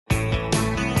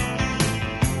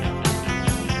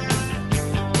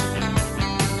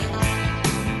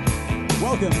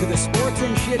Welcome to the Sports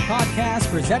and Shit podcast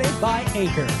presented by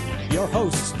Anchor. Your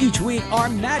hosts each week are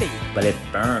Maddie. But it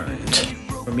burned.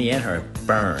 For me and her, it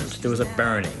burned. There was a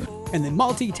burning. And the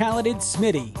multi-talented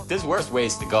Smitty. There's worse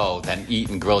ways to go than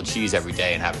eating grilled cheese every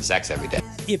day and having sex every day.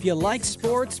 If you like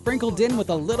sports sprinkled in with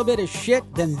a little bit of shit,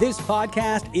 then this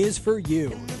podcast is for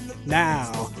you.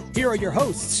 Now, here are your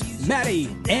hosts, Maddie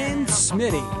and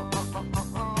Smitty.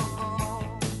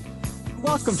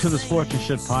 Welcome to the Sports and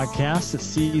Shit podcast. It's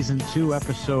season 2,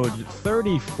 episode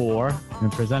 34,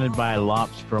 and presented by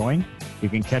Lops Brewing. You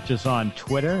can catch us on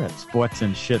Twitter at Sports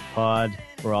and Shit Pod.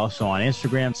 We're also on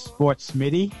Instagram, Sports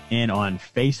Smitty, and on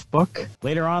Facebook.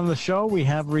 Later on in the show, we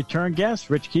have a return guest,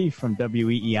 Rich Keefe from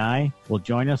WEEI, will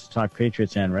join us to talk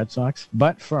Patriots and Red Sox.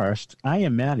 But first, I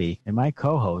am Maddie, and my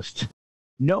co-host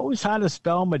knows how to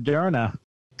spell Moderna,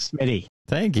 Smitty.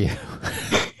 Thank you.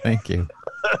 Thank you.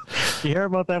 You hear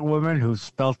about that woman who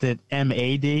spelt it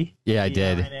M-A-D? Yeah, I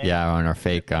did. Yeah, on her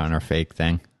fake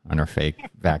thing, on her fake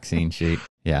vaccine sheet.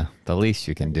 Yeah, the least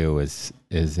you can do is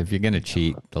if you're gonna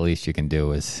cheat, the least you can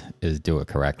do is do it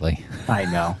correctly. I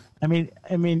know.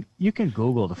 I mean, you can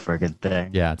Google the friggin'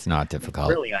 thing. Yeah, it's not difficult.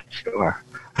 I'm really unsure.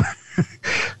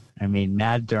 I mean,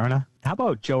 Moderna. How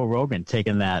about Joe Rogan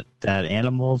taking that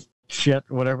animal shit,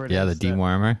 whatever it is? Yeah, the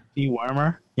dewormer.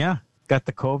 Dewormer. Yeah. Got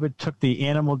the COVID, took the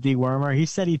animal dewormer. He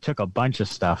said he took a bunch of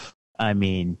stuff. I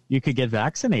mean, you could get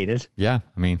vaccinated. Yeah,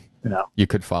 I mean, you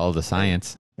could follow the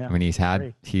science. Yeah, I mean, he's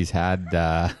had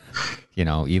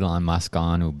Elon Musk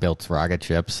on, who built rocket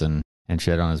ships and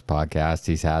shit on his podcast.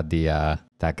 He's had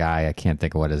that guy, I can't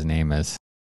think of what his name is.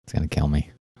 It's gonna kill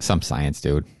me. Some science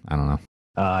dude. I don't know.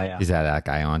 Yeah. He's had that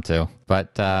guy on too.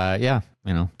 But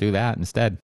do that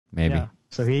instead. Maybe. Yeah.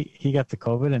 So he got the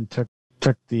COVID and took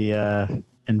the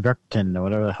Invertin or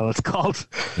whatever the hell it's called.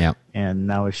 Yeah. And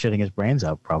now he's shitting his brains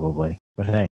out probably. But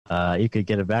hey, you could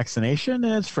get a vaccination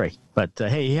and it's free. But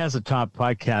hey, he has the top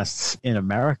podcasts in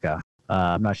America.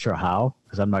 I'm not sure how,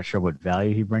 because I'm not sure what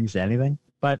value he brings to anything,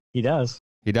 but he does.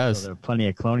 He does. So there are plenty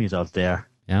of clonies out there.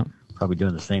 Yeah. Probably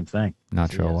doing the same thing.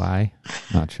 Not sure why.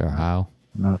 Not sure how.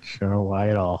 Not sure why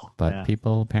at all. But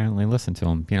people apparently listen to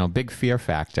him. Big Fear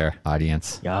Factor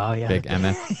audience. Oh, yeah. Big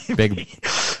MMA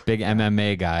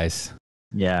guys.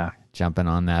 Yeah. Jumping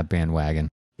on that bandwagon.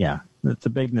 Yeah. It's a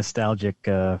big nostalgic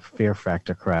Fear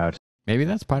Factor crowd. Maybe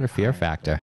that's part of Fear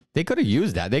Factor. They could have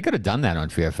used that. They could have done that on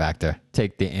Fear Factor.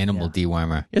 Take the animal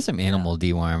dewormer. Here's some animal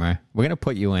dewormer. We're going to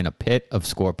put you in a pit of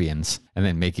scorpions and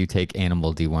then make you take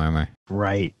animal dewormer.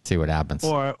 Right. See what happens.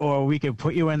 Or we can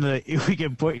put you in the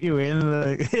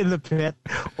pit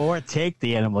or take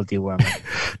the animal dewormer.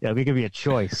 Yeah, we could be a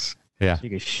choice. Yeah. So you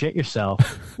could shit yourself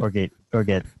or get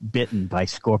bitten by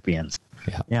scorpions.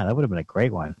 Yeah. Yeah, that would have been a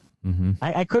great one. Mm-hmm.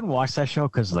 I couldn't watch that show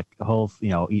because like the whole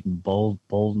eating bull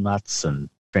nuts and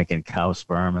drinking cow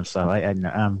sperm and stuff.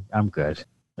 I'm good.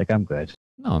 Like I'm good.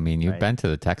 No, I mean you've been to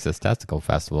the Texas Testicle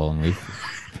Festival and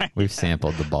we've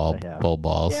sampled the bull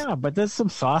balls. Yeah, but there's some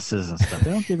sauces and stuff.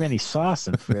 They don't give any sauce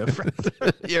in Fear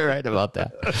Factor. You're right about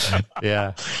that.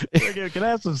 Yeah. Can I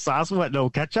have some sauce with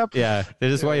no ketchup? Yeah, they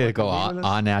just want you to go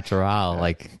on natural.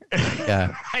 Like,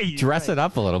 yeah, dress it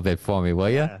up a little bit for me, will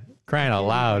you? Yeah. Crying out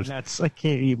loud. I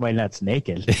can't eat my nuts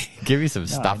naked. Give me some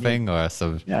stuffing or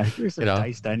some. Yeah, give me some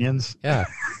diced onions. Yeah.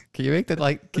 Can you make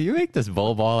this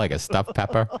bull ball like a stuffed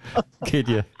pepper? Could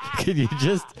you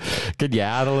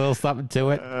add a little something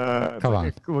to it? Come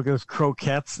on. With those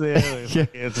croquettes there. Yeah.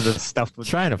 It's stuffed with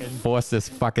trying to force this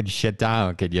fucking shit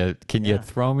down. Can you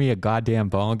throw me a goddamn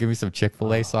bone? Give me some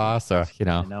Chick-fil-A sauce or,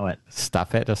 I know it.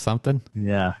 Stuff it or something?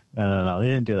 Yeah. I don't know. They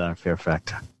didn't do that on Fear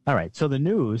Factor. All right, so the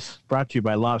news brought to you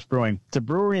by Lops Brewing. It's a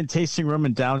brewery and tasting room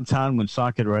in downtown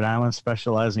Woonsocket, Rhode Island,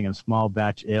 specializing in small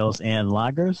batch ales and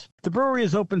lagers. The brewery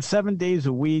is open 7 days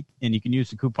a week, and you can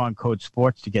use the coupon code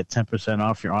SPORTS to get 10%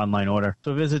 off your online order.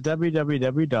 So visit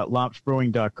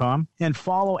www.lopsbrewing.com and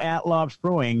follow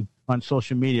 @LopsBrewing on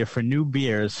social media for new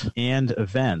beers and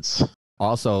events.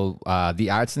 Also,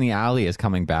 the Arts in the Alley is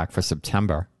coming back for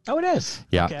September. Oh, it is?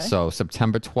 Yeah, okay. So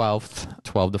September 12th,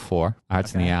 12 to 4,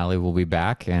 Arts in the Alley will be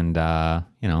back. And,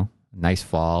 nice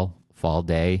fall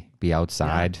day, be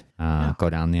outside, go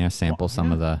down there, sample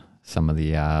some of the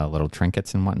little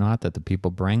trinkets and whatnot that the people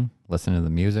bring, listen to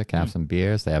the music, have some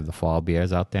beers. They have the fall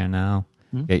beers out there now.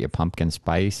 Get your pumpkin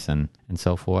spice and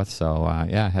so forth. So,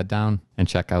 head down and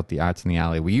check out the Arts in the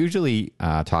Alley. We usually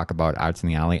talk about Arts in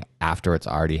the Alley after it's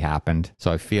already happened.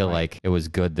 So I feel like it was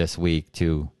good this week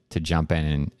to jump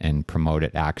in and promote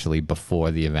it actually before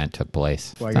the event took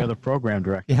place. Well, you're the program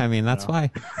director. Yeah, I mean, that's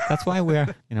why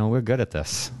we're good at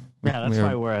this. Yeah, that's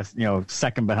why we're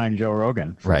second behind Joe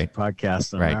Rogan for Right.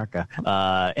 podcast in Right. America.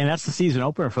 And that's the season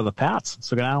opener for the Pats.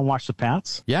 So go down and watch the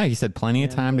Pats. Yeah, he said plenty of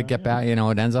time to get back. It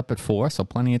ends up at 4, so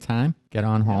plenty of time. Get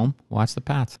on home, watch the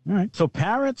Pats. All right. So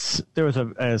parents, there was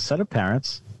a set of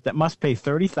parents that must pay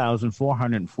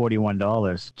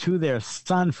 $30,441 to their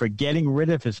son for getting rid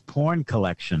of his porn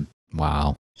collection.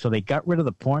 Wow. So they got rid of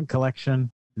the porn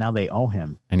collection. Now they owe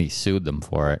him And he sued them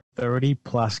for it. 30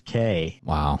 plus K.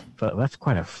 Wow. But that's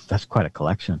quite a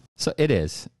collection. So it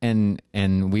is, and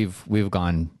we've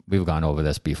gone over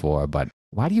this before, but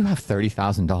why do you have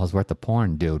 $30,000 worth of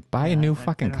porn, dude? Buy a new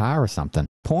fucking car or something.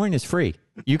 Porn is free.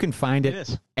 You can find It it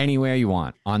is. anywhere you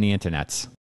want on the internets,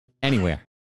 anywhere,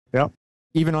 Yep.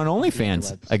 even on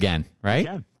OnlyFans again,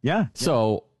 right? Yeah.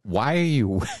 So why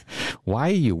are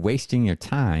you wasting your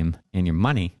time and your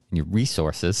money and your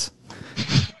resources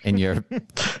and your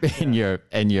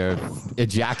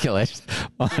ejaculate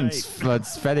on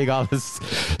spending all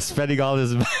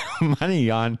this money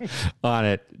on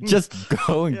it? Just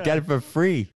go and get it for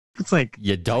free. It's like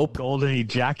You dope. golden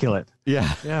ejaculate.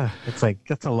 Yeah, Yeah. It's like,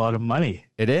 that's a lot of money.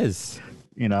 it is.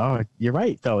 You're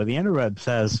right, though. The interweb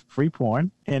says free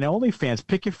porn and OnlyFans.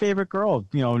 Pick your favorite girl,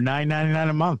 $9.99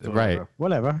 a month. Or Right.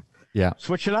 Whatever. Yeah.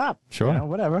 Switch it up. Sure.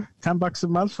 Whatever. $10 a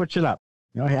month, switch it up.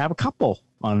 Have a couple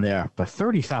on there. But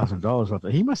 $30,000 worth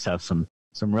of, he must have some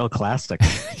real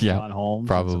classics. Yeah, John Holmes.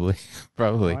 Probably.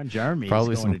 Ron Jeremy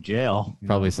Probably going some- to jail.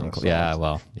 Probably some. Yeah.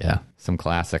 Well. Yeah. Some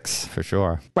classics for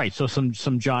sure. Right. So some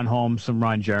John Holmes, some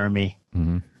Ron Jeremy.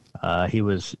 Mm-hmm.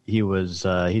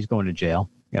 He's going to jail.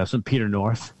 Some Peter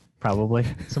North, probably.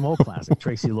 Some old classic.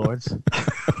 Tracy Lords.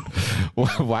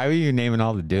 Why were you naming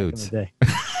all the dudes?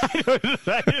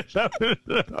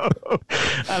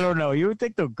 I don't know. You would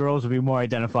think the girls would be more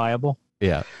identifiable,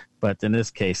 Yeah. but in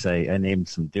this case, I named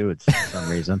some dudes for some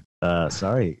reason.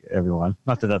 Sorry, everyone.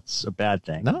 Not that that's a bad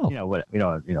thing. No. You know what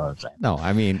I'm saying. No,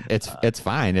 I mean it's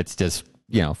fine. It's just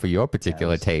for your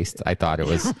particular taste. I thought it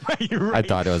was. I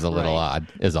thought it was a little odd.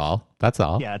 Is all. That's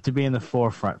all. Yeah, to be in the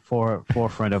forefront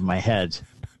of my head.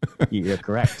 You're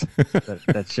correct.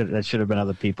 That should have been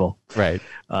other people. Right.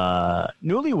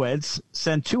 Newlyweds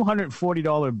send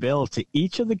 $240 bill to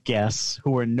each of the guests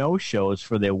who were no-shows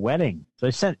for their wedding. So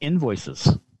they sent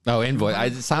invoices. Oh, invoice.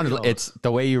 It sounded. It's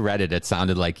the way you read it. It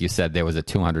sounded like you said there was a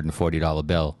 $240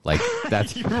 bill. Like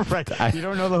that's. You're right. You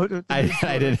don't know the. I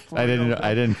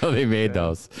didn't know they made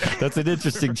those. That's an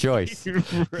interesting choice.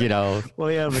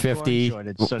 Well, yeah, the 50, corn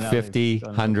shortage, so now 50, they've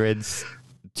done- hundreds,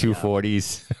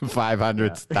 240s,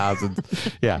 500s, thousands.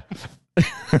 Yeah.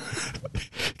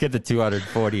 Get the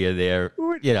 240 in there,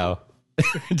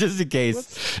 just in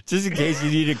case you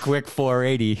need a quick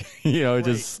 480,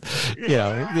 there's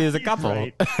a couple,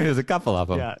 Right. there's a couple of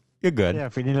them. Yeah. You're good. Yeah,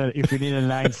 if you need a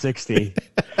 960.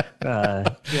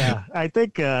 Yeah, I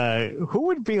think who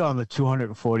would be on the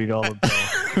 $240 bill?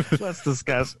 Let's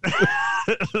discuss.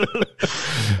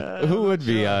 Who would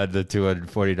be on the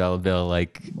 $240 bill?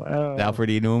 Like Alfred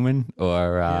E. Newman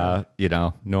or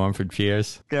Norm from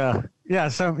Cheers? Someone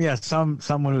who's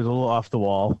a little off the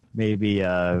wall. Maybe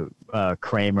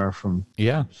Kramer from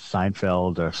Yeah.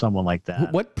 Seinfeld or someone like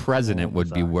that. What president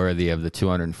would be worthy of the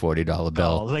 $240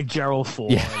 bill? Like Gerald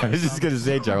Ford. Yeah, I was just gonna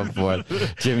say Gerald Ford,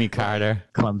 Jimmy Carter.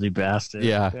 Clumsy bastard.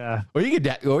 Yeah. Or you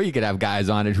could have guys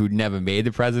on it who never made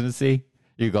the presidency.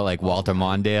 You go like Walter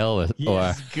Mondale or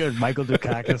Yes, good. Michael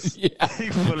Dukakis. Yeah. He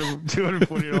put a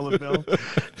 $240 bill.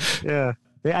 Yeah.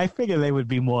 I figure they would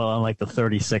be more on like the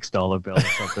 $36 bill or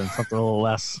something a little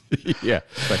less. yeah,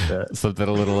 But something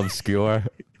a little obscure.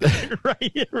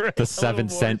 right. The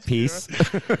 7-cent piece.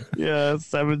 Yeah,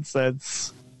 7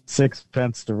 cents, 6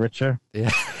 pence the richer. Yeah.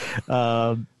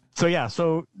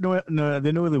 So the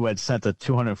newlyweds sent a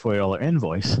 $240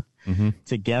 invoice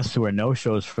to guests who were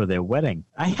no-shows for their wedding.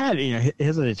 I had,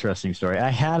 here's an interesting story. I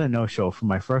had a no-show for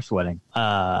my first wedding.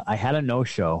 I had a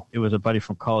no-show. It was a buddy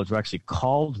from college who actually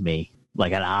called me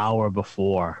like an hour bI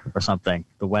or something,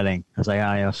 the wedding. I was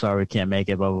like, sorry, we can't make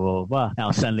it, blah, blah, blah, blah.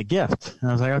 I'll send a gift. And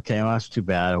I was like, okay, well, that's too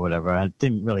bad or whatever. I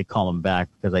didn't really call him back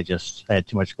because I had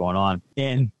too much going on.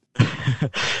 And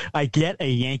I get a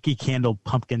Yankee Candle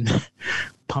pumpkin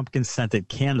scented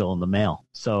candle in the mail.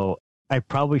 So I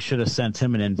probably should have sent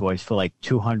him an invoice for like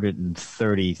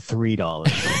 $233.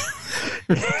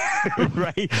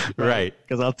 Right.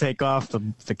 Because I'll take off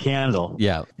the candle.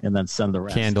 Yeah. And then send the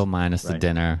rest. Candle minus the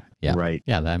dinner. Yeah. Right.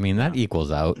 Yeah. That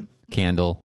equals out.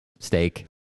 Candle, steak.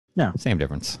 Yeah. Same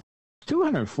difference.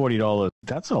 $240.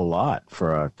 That's a lot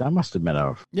that must have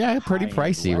been Yeah, pretty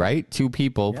pricey, wedding. right? 2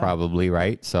 people probably,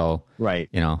 right? So, right.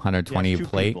 120 2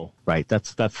 plate. people. Right.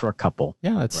 That's for a couple.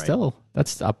 Yeah,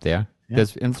 that's up there.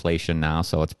 There's inflation now,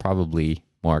 so it's probably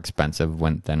more expensive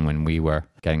than when we were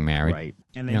getting married. Right.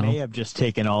 And they You know? may have just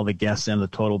taken all the guests and the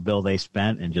total bill they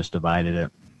spent and just divided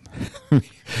it.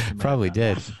 Probably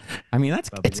did. I mean, it's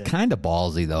did. kind of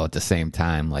ballsy though. At the same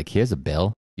time, like, here's a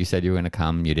bill. You said you were going to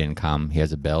come. You didn't come.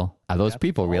 Here's a bill. Are those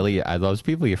people really? Are those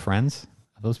people your friends?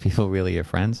 Are those people really your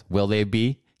friends? Will they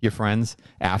be your friends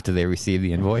after they receive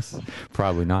the invoice?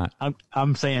 Probably not.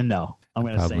 I'm saying no. I'm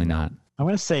going to say Probably no. not. I'm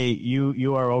going to say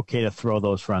you are okay to throw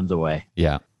those friends away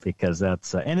Yeah. because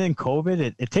that's and in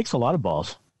COVID it takes a lot of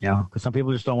balls. Because some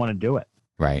people just don't want to do it.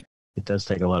 Right. It does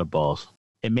take a lot of balls.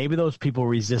 And maybe those people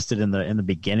resisted in the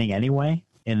beginning anyway,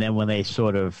 and then when they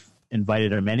sort of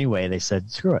invited them anyway, they said,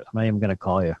 "Screw it, I'm not even going to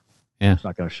call you. Yeah. It's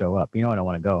not going to show up. I don't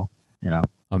want to go."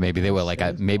 Or maybe they were like,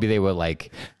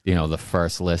 the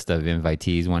first list of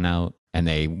invitees went out and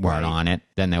they weren't on it.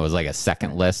 Then there was like a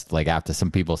second list, like after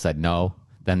some people said no,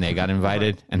 then they got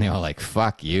invited and they were like,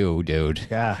 "Fuck you, dude.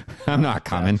 Yeah, I'm not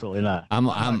coming. absolutely not.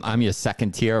 I'm your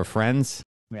second tier of friends.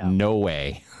 Yeah. No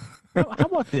way." How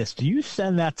about this? Do you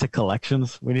send that to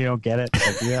collections when you don't get it?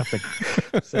 Like, you have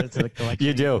to send it to the collection.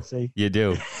 You do. agency? You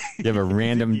do. You have a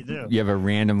random. You do. You have a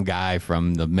random guy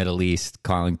from the Middle East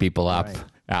calling people up, Right.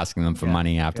 asking them for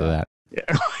money after that.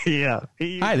 Yeah.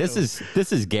 Hi, this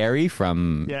is Gary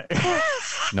from Yeah.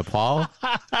 Nepal,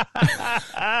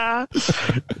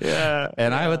 Yeah.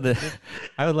 and I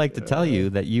would like to tell you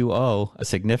that you owe a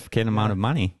significant amount of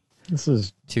money This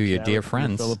is to your dear from the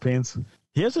friends. Philippines.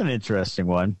 Here's an interesting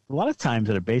one. A lot of times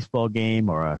at a baseball game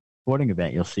or a sporting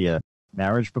event, you'll see a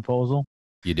marriage proposal.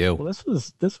 You do. Well,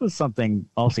 this was something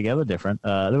altogether different.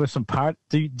 There was some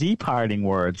departing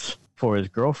words for his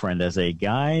girlfriend as a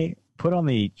guy put on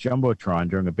the Jumbotron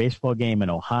during a baseball game in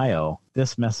Ohio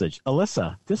this message: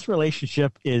 "Alyssa, this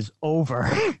relationship is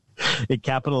over." In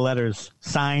capital letters,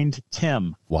 signed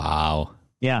Tim. Wow.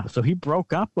 Yeah, so he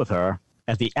broke up with her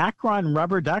at the Akron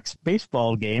Rubber Ducks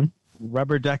baseball game.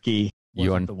 Rubber Ducky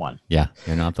wasn't the one. Yeah,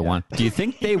 you're not the one. Do you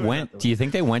think they went? Do you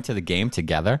think they went to the game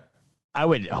together? I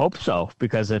would hope so,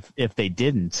 because if they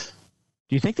didn't,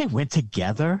 do you think they went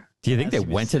together? Do you think they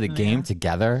went to the game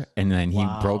together and then he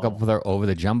broke up with her over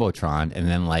the Jumbotron and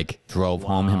then like drove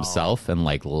home himself and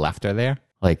like left her there?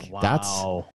 Like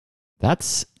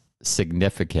that's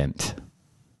significant.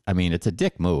 I mean, it's a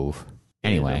dick move.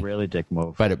 Anyway, It's a really dick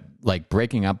move. but like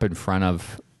breaking up in front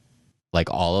of like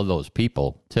all of those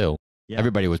people too. Yeah.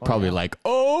 Everybody was probably like,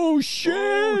 "Oh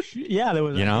shit!" Yeah, there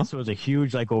was. You know? There was a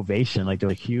huge like ovation. Like there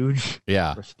was a huge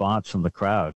Yeah. response from the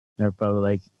crowd. They're probably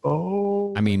like,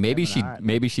 "Oh." I mean, maybe Kevin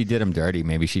Hart. she did him dirty.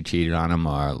 Maybe she cheated on him,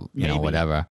 or you know, Maybe.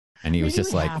 whatever. And he was You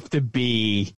just like, have to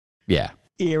be "Yeah,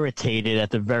 irritated at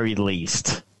the very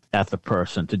least at the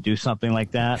person to do something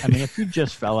like that. I mean, if you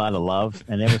just fell out of love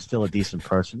and they were still a decent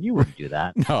person, you wouldn't do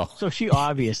that. no." So she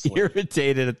obviously,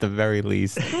 Irritated at the very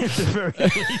least.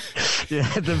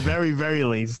 at the very, very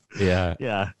least. Yeah.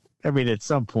 Yeah. I mean, at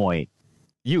some point,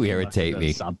 You must have irritate done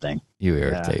me. something. You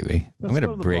irritate me. I'm Let's going go to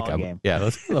to the break ball up. game. Yeah,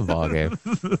 let's go to the ball game.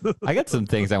 I got some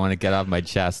things I want to get off my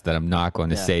chest that I'm not going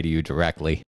to Yeah. say to you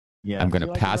directly. Yeah. I'm going Do to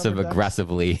you like passive rubber ducks?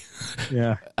 aggressively.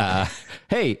 Yeah.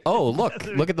 Hey,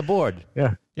 look at the board.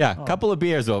 Yeah. Yeah, a couple of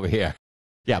beers over here.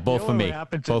 Yeah, both You for know what me. would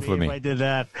happen to Both for If I me. did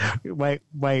that,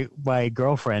 my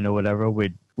girlfriend or whatever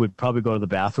would probably go to the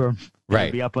bathroom. and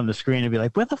Right. Be up on the screen and be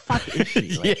like, "Where the fuck is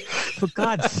she?" Like, Yeah. For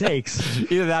God's sakes.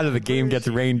 Either that or the game gets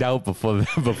rained out before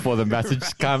the message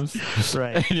comes.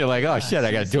 Right. And you're like, "Oh shit,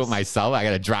 I got to do it myself. I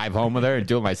got to drive home with her and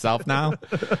do it myself now."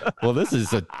 Well, this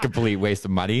is a complete waste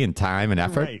of money and time and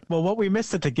effort. Right. Well, what we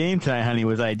missed at the game tonight, honey,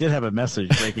 was I did have a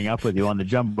message breaking up with you on the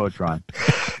Jumbotron.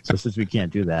 So since we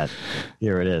can't do that,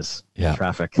 here it is. Yeah.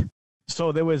 Traffic.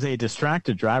 So there was a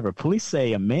distracted driver. Police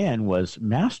say a man was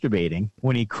masturbating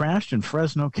when he crashed in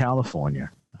Fresno, California.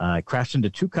 Crashed into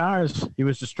two cars. He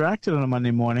was distracted on a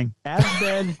Monday morning.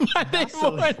 Asbed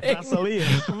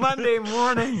Monday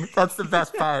morning. That's the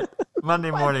best part.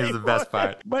 Monday morning is the best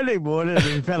part. Monday morning.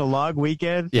 We've had a long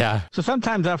weekend. Yeah. So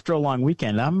sometimes after a long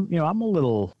weekend, I'm a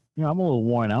little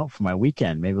worn out for my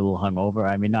weekend, maybe a little hungover.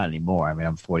 I mean, not anymore. I mean,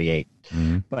 I'm 48.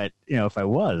 Mm-hmm. But, if I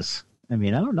was, I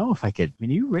mean, I don't know if I could. I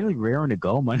mean, are you really raring to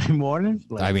go Monday morning?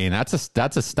 Like, I mean, that's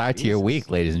a start to your week,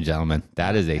 ladies and gentlemen.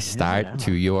 That is a start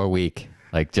to your week.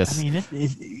 Like just I mean,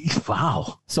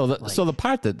 wow. so the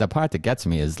part that gets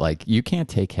me is like you can't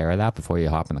take care of that before you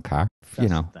hop in the car. That's the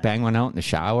thing. Bang one out in the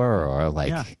shower or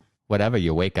like whatever.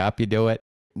 You wake up, you do it.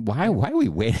 Why are we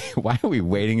waiting? Why are we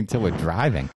waiting until we're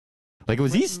driving? Like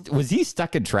was he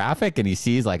stuck in traffic and he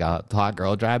sees like a hot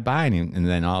girl drive by and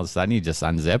then all of a sudden he just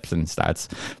unzips and starts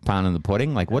pounding the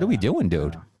pudding? Like what are we doing,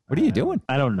 dude? What are you doing?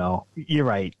 I don't know. You're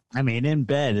right. I mean, in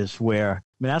bed is where,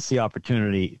 that's the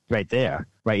opportunity right there,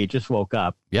 right? You just woke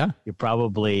up. Yeah. You're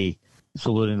probably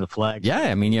saluting the flag. Yeah,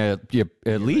 I mean, you're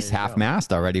at least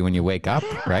half-mast already when you wake up,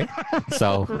 right?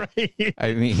 So, Right.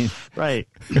 I mean, Right.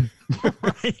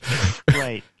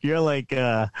 Right. You're like,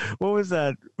 what was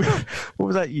that? What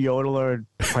was that yodeler in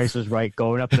Price is Right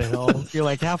going up the hill? You're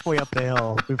like halfway up the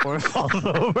hill before it falls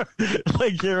over.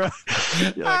 Like you're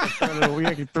like you're like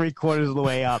 3/4 of the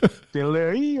way up.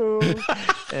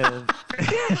 And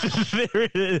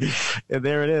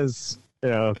there it is. You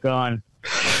know, gone.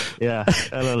 Yeah,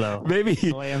 I don't know. maybe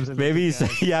he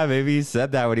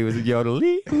said that when he was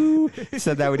yodeling. He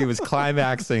said that when he was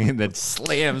climaxing, and then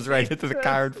slams right into the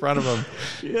car in front of him.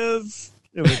 Yes.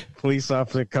 If a police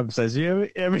officer comes and says, "You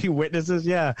have any witnesses?"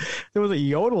 Yeah, there was a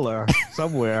yodeler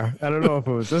somewhere. I don't know if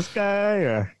it was this guy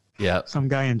or some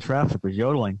guy in traffic was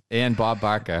yodeling. And Bob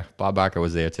Barker. Bob Barker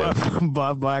was there too.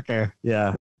 Bob Barker.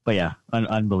 Yeah, but yeah,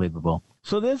 unbelievable.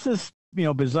 So there's this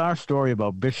bizarre story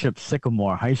about Bishop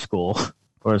Sycamore High School,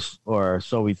 or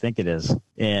so we think it is,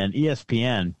 and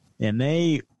ESPN, and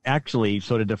they actually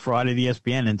sort of defrauded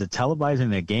ESPN into televising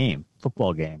their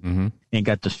football game, and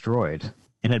got destroyed.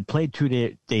 And had played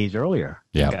 2 days earlier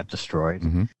and got destroyed.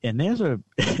 And there's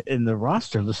in the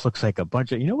roster, this looks like a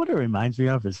bunch of, what it reminds me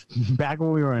of is back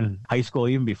when we were in high school,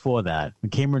 even before that,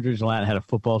 when Cambridge Ridge Latin had a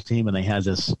football team and they had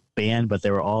this band, but they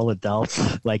were all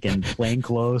adults, like in plain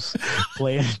clothes,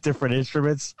 playing different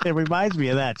instruments. It reminds me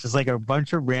of that, just like a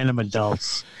bunch of random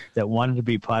adults that wanted to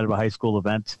be part of a high school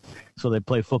event. So they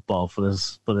play football for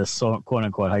this quote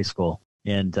unquote high school.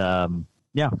 And so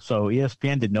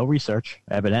ESPN did no research,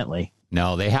 evidently.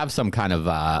 No, they have some kind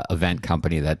of event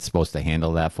company that's supposed to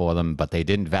handle that for them, but they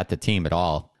didn't vet the team at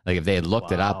all. Like if they had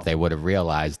looked it up, they would have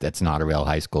realized that's not a real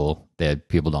high school. That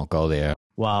people don't go there.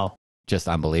 Wow. Just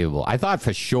unbelievable. I thought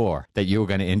for sure that you were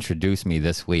going to introduce me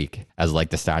this week as like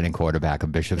the starting quarterback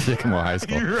of Bishop Sycamore High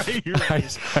School. You're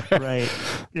right. Right.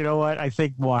 You know what? I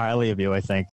think more highly of you, I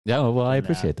think. Yeah, well, I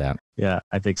appreciate that. Yeah,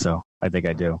 I think so. I think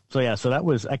I do. So that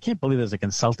was, I can't believe there's a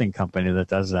consulting company that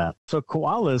does that. So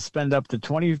koalas spend up to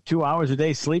 22 hours a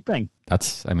day sleeping. That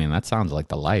sounds like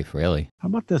the life, really. How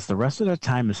about this? The rest of their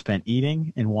time is spent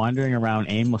eating and wandering around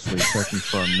aimlessly searching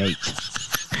for a mate.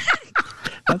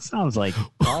 That sounds like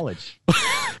college,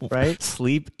 right?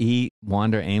 Sleep, eat,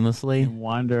 wander aimlessly.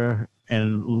 Wander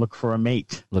and look for a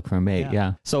mate. Look for a mate,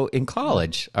 yeah. So in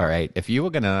college, all right, if you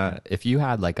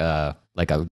had like a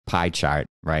pie chart,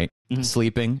 right?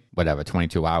 Sleeping, whatever,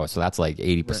 22 hours. So that's like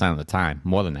 80% of the time,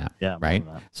 more than that, right?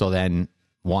 So then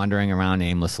wandering around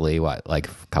aimlessly, like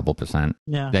a couple percent.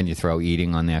 Yeah. Then you throw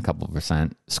eating on there, a couple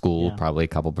percent. School, probably a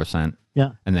couple percent.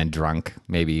 Yeah. And then drunk,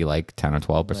 maybe like 10 or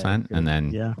 12%. Right. And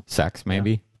then sex,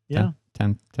 maybe 10%.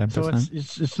 So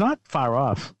it's not far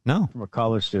off. No. From a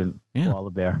college student,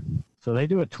 koala bear. So they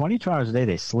do it 22 hours a day.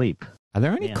 They sleep. Are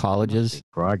there any colleges?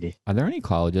 Groggy. Are there any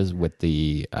colleges with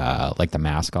the like the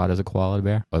mascot as a koala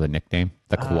bear or the nickname,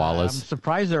 the koalas? I'm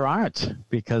surprised there aren't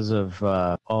because of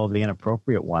all the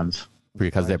inappropriate ones.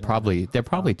 Because they're probably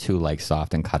too like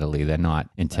soft and cuddly. They're not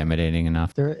intimidating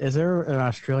enough. Is there an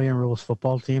Australian rules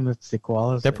football team that's the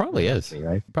koalas? There probably is.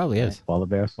 Right? Probably is. Koala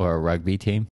bears. Or a rugby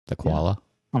team, the koala.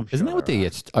 Yeah, Isn't that what the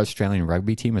Australian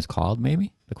rugby team is called?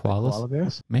 Maybe the koalas. Koala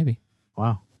bears. Maybe.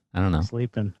 Wow. I don't know.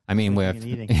 Sleeping. I mean, we're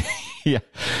eating. yeah.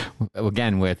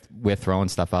 Again, we're throwing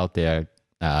stuff out there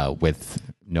with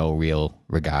no real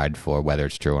regard for whether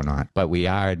it's true or not. But we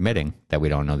are admitting that we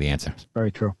don't know the answer.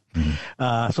 Very true.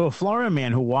 So a Florida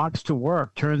man who walks to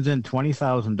work turns in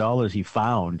 $20,000 he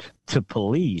found to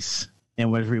police and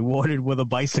was rewarded with a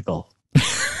bicycle.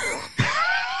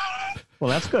 Well,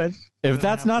 that's good. If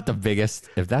that's not the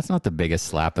biggest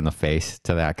slap in the face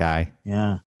to that guy.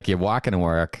 Yeah. You're walking to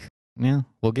work. Yeah,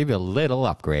 we'll give you a little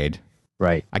upgrade.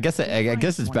 Right. I guess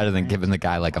it's better than giving the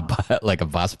guy like a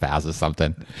bus pass or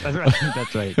something. That's right.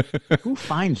 That's right. Who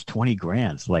finds 20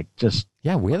 grand? Like just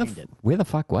where the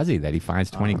fuck was he that he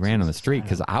finds 20 grand on the street?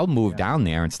 Because I'll move down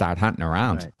there and start hunting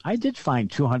around. Right. I did find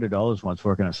 $200 once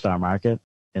working at Star Market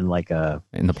in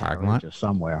the parking lot or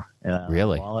somewhere.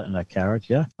 Really? A wallet and a carriage.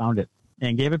 Yeah, found it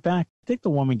and gave it back. I think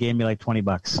the woman gave me like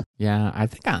 $20. Yeah, I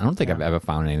don't think I've ever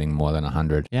found anything more than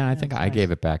 100. Yeah, I think I gave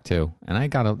it back too, and I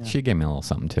got she gave me a little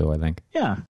something too. I think.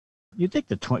 Yeah, you'd think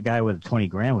the guy with 20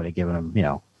 grand would have given him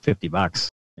 $50.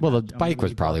 Well, the bike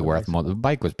was probably worth more. The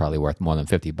bike was probably worth more than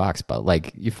 $50. But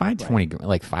like, you find 20,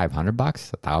 like $500,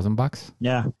 $1,000.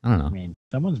 Yeah, I don't know. I mean,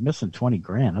 someone's missing 20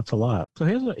 grand. That's a lot. So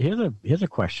here's a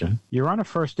question. You're on a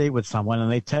first date with someone,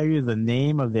 and they tell you the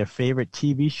name of their favorite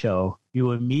TV show.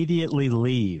 You immediately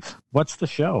leave. What's the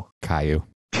show? Caillou.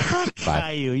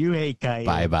 Caillou. You hate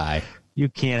Caillou. Bye. You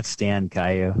can't stand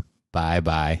Caillou.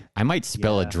 bye. I might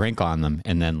spill a Yeah. drink on them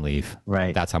and then leave.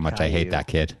 Right. That's how much I hate Caillou. that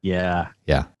kid. Yeah.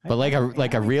 Yeah. But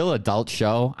like a real adult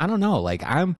show, I don't know. Like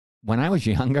when I was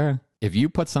younger, if you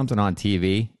put something on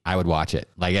TV, I would watch it.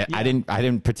 Like I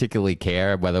didn't particularly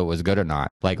care whether it was good or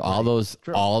not. Like all of those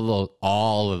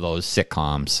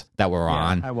sitcoms that were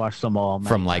on I watched them all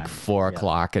from many like times. 4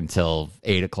 o'clock until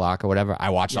 8 o'clock or whatever. I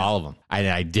watched all of them.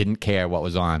 I didn't care what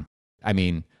was on. I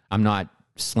mean, I'm not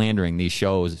slandering these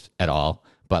shows at all,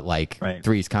 but like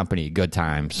Three's Company, Good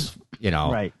Times,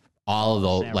 Right. all of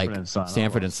those, Sanford like and Son,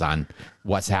 Sanford and Son,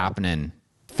 What's Happening,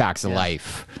 Facts of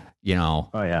Life, Oh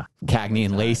yeah. Cagney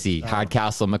and Lacey,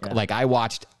 Hardcastle, like I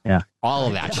watched all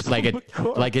of that.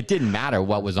 Like it didn't matter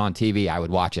what was on TV, I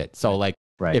would watch it. So like,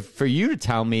 if for you to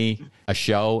tell me a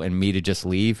show and me to just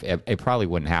leave, it probably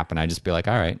wouldn't happen. I'd just be like,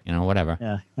 all right, whatever.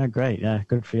 Yeah. Oh, great. Yeah.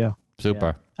 Good for you.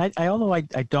 Super. Although I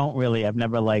don't really, I've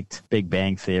never liked Big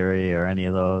Bang Theory or any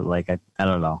of those. Like, I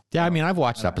don't know. Yeah, I mean, I've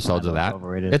watched episodes of that.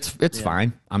 Overrated. It's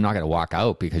fine. I'm not going to walk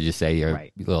out because you say you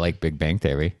like Big Bang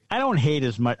Theory. I don't hate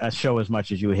a show as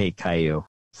much as you hate Caillou.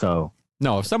 So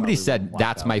no, if somebody said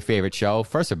that's my favorite show,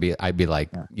 first I'd be like,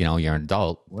 you're an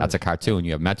adult. That's a cartoon.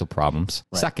 You have mental problems.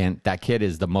 Right. Second, that kid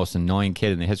is the most annoying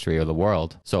kid in the history of the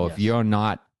world. So if you're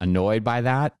not annoyed by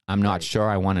that, I'm not sure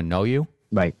I want to know you.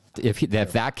 Right. If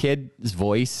that kid's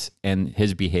voice and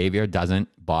his behavior doesn't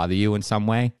bother you in some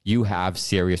way, you have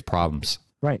serious problems.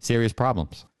 Right. Serious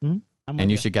problems. Mm-hmm. And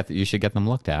you should get them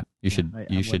looked at. You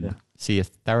should see a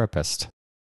therapist.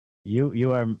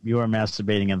 You are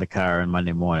masturbating in the car on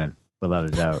Monday morning, without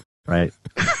a doubt. Right.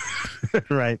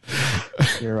 Right.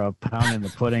 You're pounding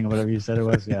the pudding, whatever you said it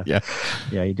was. Yeah.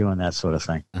 Yeah, you're doing that sort of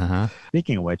thing. Uh-huh.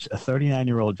 Speaking of which, a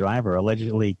 39-year-old driver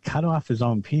allegedly cut off his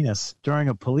own penis during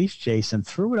a police chase and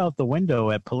threw it out the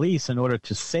window at police in order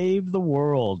to save the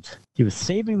world. He was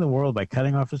saving the world by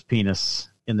cutting off his penis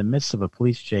in the midst of a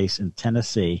police chase in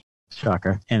Tennessee.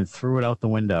 Shocker. And threw it out the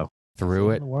window.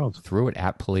 Threw it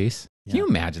at police. Yeah. Can you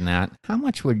imagine that? How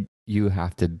much would you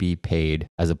have to be paid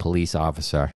as a police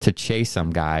officer to chase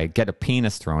some guy, get a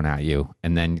penis thrown at you,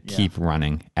 and then keep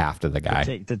running after the guy?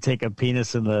 To take a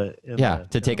penis to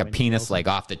take a penis like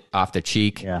off the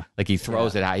cheek. Yeah. Like he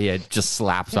throws it at you, it just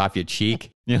slaps off your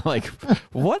cheek. You're like,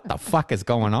 what the fuck is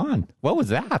going on? What was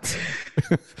that?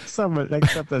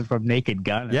 Something from Naked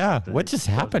Gun. Yeah. What just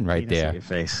happened right there? Your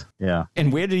face. Yeah.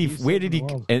 And where did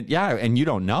he and you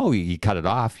don't know he cut it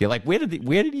off. You're like, where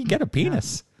did he get a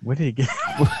penis? Where did he get?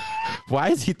 Why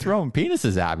is he throwing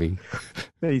penises at me?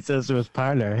 He says to his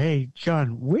partner, "Hey,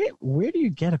 John, where do you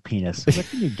get a penis? Where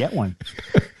can you get one?"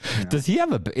 Does he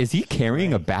is he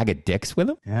carrying a bag of dicks with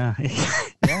him? Yeah.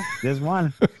 Yeah, there's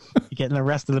one. You're getting the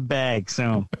rest of the bag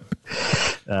soon.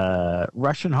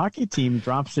 Russian hockey team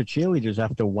drops their cheerleaders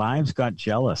after wives got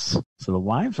jealous. So the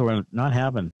wives were not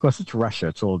having, of course it's Russia,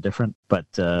 it's a little different, but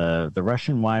the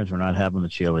Russian wives were not having the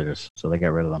cheerleaders. So they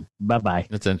got rid of them. Bye-bye.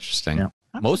 That's interesting. Yeah.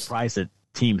 I'm surprised that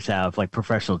teams have, like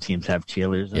professional teams have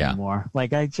cheerleaders anymore.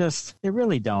 Like they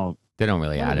really don't. They don't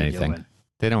really add anything. Doing?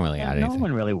 They don't really add anything. No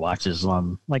one really watches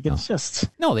them. Like it's just.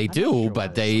 No, they do,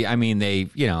 but they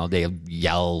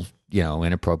yell,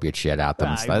 inappropriate shit at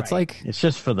them. So it's like it's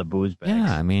just for the booze bags.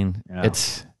 Yeah, I mean,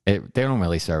 they don't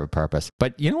really serve a purpose.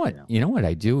 But you know what? You know what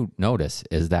I do notice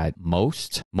is that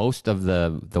most of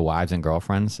the wives and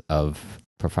girlfriends of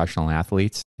professional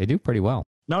athletes, they do pretty well.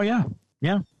 No, yeah.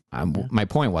 My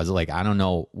point was, like, I don't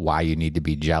know why you need to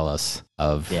be jealous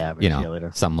of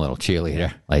some little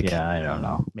cheerleader. Like, I don't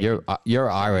know. Maybe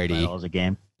you're already a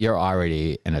game. You're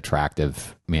already an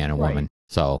attractive man and woman,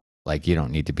 so like you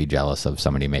don't need to be jealous of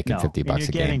somebody making $50 a game. You're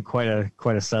getting quite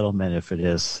a settlement if it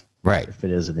is if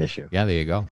it is an issue. Yeah, there you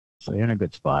go. So you're in a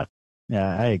good spot.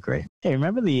 Yeah, I agree. Hey,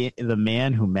 remember the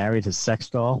man who married his sex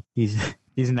doll? He's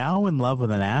now in love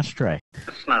with an ashtray.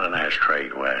 It's not an ashtray,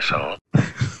 you asshole.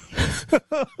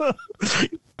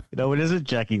 No, it isn't,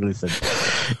 Jackie Gleason.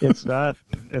 It's not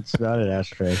an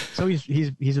ashtray. So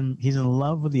he's in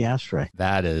love with the ashtray.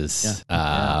 That is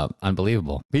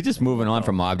unbelievable. He's just moving on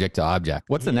from object to object.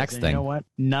 What's the next thing? You know what?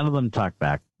 None of them talk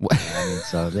back.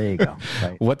 So there you go.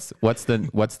 Right. What's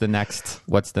the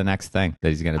next thing that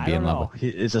he's going to be in love with?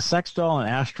 It's a sex doll and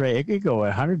ashtray. It could go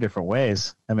 100 different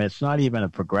ways. I mean, it's not even a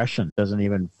progression. It doesn't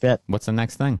even fit. What's the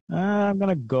next thing? I'm going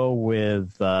to go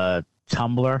with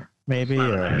Tumblr. Maybe it's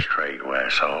not an ashtray, you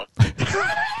asshole.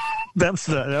 That's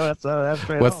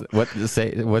ashtray.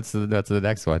 What's the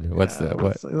next one?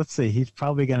 Let's see. He's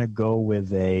probably gonna go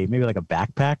with maybe like a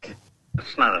backpack.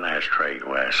 It's not an ashtray,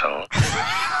 you asshole.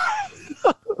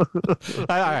 All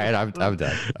right, I'm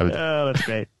done. Oh, that's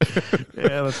great.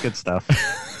 Yeah, that's good stuff.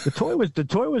 The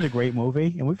Toy was a great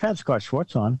movie, and we've had Scott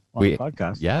Schwartz on the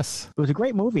podcast. Yes. It was a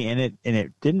great movie, and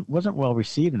it wasn't well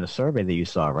received in the survey that you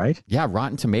saw, right? Yeah,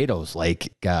 Rotten Tomatoes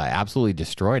absolutely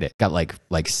destroyed it. Got like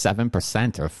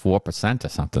 7% or 4% or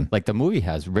something. Like the movie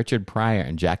has Richard Pryor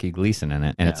and Jackie Gleason in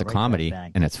it, and it's a comedy,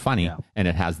 and it's funny, and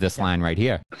it has this line right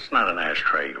here. It's not an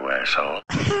ashtray, you asshole.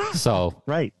 So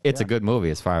Right. It's a good movie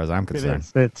as far as I'm concerned.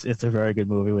 It's a very good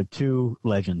movie with two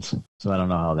legends. So I don't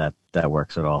know how that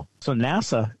works at all. So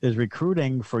NASA is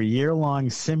recruiting for a year-long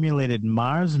simulated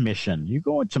Mars mission. You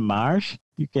go into Mars,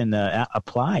 you can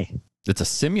apply. It's a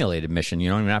simulated mission. You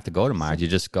don't even have to go to Mars. You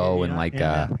just go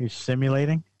you're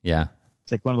simulating. Yeah.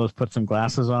 It's like one of those put some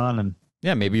glasses on and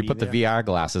Yeah, maybe you put the VR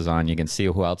glasses on. You can see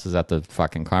who else is at the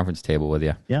fucking conference table with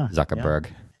you. Yeah. Zuckerberg.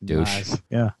 Douche. Mars.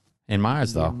 Yeah. In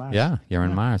Mars, though. Mars. Yeah, you're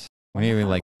in Mars. When you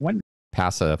even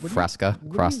pass a fresca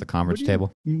across the conference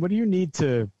table? What do you need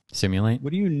to Simulate?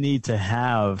 What do you need to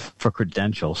have for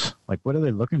credentials? Like, what are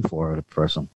they looking for at a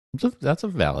person? That's a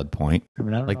valid point. I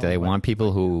mean, I don't Do they want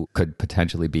people who could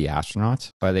potentially be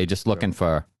astronauts? Or are they just looking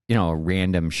for, a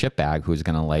random shitbag who's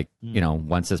going to,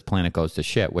 once this planet goes to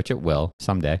shit, which it will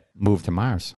someday, move to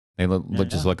Mars? They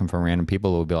just looking for random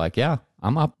people who will be like, yeah,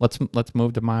 I'm up. Let's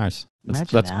move to Mars.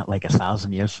 Imagine that, like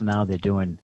 1,000 years from now, they're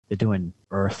doing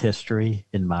Earth history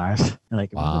in Mars. And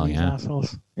like, wow, these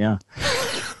assholes? Yeah.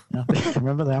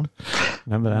 Remember them?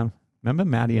 Remember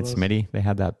Maddie and Smitty? They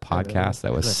had that podcast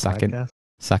that was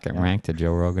second ranked to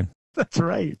Joe Rogan. That's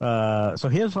right. So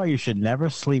here's why you should never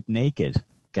sleep naked.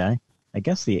 Okay. I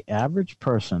guess the average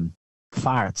person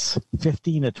farts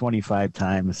 15 to 25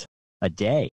 times a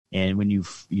day. And when you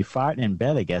fart in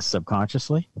bed, I guess,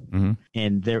 subconsciously,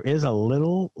 and there is a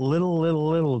little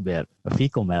bit of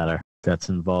fecal matter that's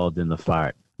involved in the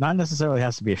fart. Not necessarily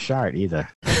has to be a shart either.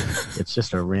 It's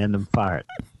just a random fart.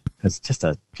 It's just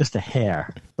a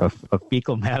hair of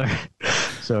fecal matter.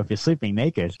 So if you're sleeping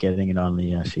naked, getting it on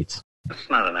the sheets. It's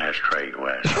not an ashtray, you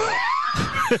asshole.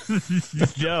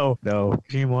 No.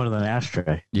 You need more than an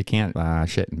ashtray. You can't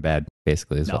shit in bed,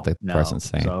 basically, is what the person's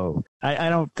saying. So I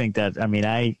don't think that. I mean,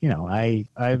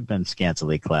 I've been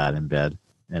scantily clad in bed,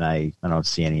 and I don't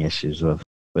see any issues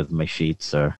with my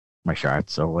sheets or my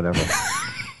sharts or whatever.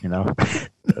 I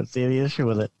don't see any issue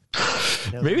with it.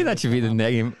 Maybe that should be the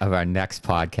name of our next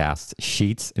podcast: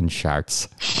 Sheets and Sharts.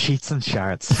 Sheets and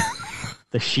Sharts.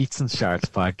 The Sheets and Sharts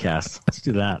podcast. Let's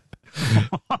do that.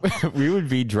 We would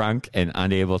be drunk and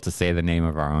unable to say the name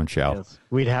of our own show. Yes.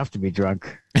 We'd have to be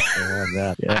drunk.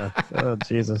 Yeah. Oh,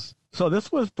 Jesus. So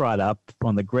this was brought up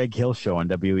on the Greg Hill Show on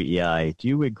WEI. Do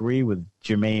you agree with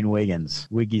Jermaine Wiggins?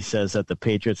 Wiggy says that the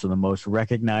Patriots are the most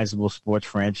recognizable sports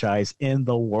franchise in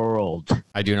the world.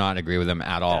 I do not agree with him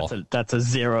at all. That's a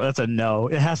zero. That's a no.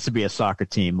 It has to be a soccer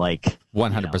team. Like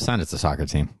 100%. It's a soccer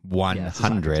team.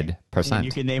 100%. And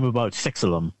you can name about 6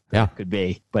 of them. Yeah, could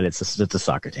be, but it's a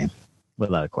soccer team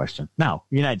without a question. Now,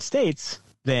 United States,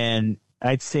 then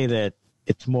I'd say that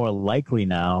it's more likely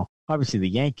now. Obviously, the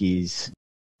Yankees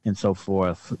and so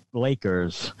forth,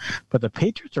 Lakers, but the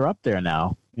Patriots are up there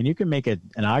now, and you can make an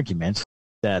argument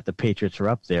that the Patriots are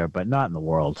up there, but not in the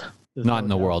world. Not in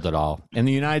the world at all. In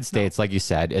the United States, like you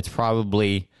said, it's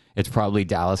probably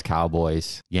Dallas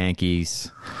Cowboys,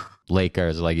 Yankees,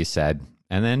 Lakers, like you said.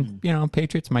 And then,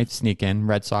 Patriots might sneak in,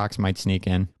 Red Sox might sneak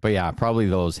in. But yeah, probably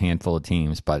those handful of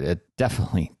teams, but it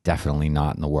definitely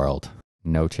not in the world.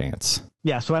 No chance.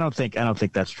 Yeah, so I don't think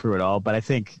that's true at all, but I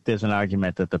think there's an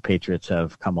argument that the Patriots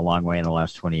have come a long way in the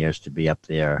last 20 years to be up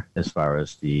there as far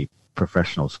as the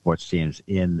professional sports teams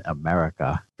in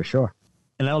America, for sure.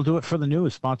 And that'll do it for the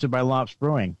news, sponsored by Lops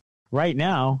Brewing. Right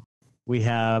now, we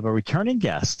have a returning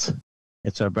guest.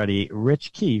 It's our buddy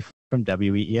Rich Keefe from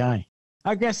WEEI.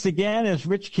 Our guest again is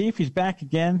Rich Keefe. He's back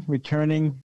again,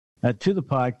 returning to the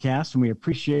podcast, and we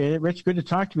appreciate it. Rich, good to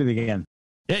talk to you again.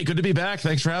 Hey, good to be back.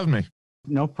 Thanks for having me.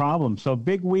 No problem. So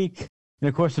big week. And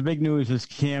of course, the big news is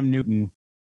Cam Newton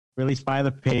released by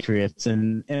the Patriots.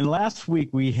 And last week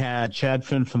we had Chad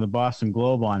Finn from the Boston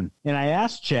Globe on. And I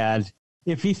asked Chad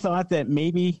if he thought that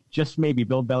maybe, just maybe,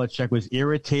 Bill Belichick was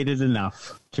irritated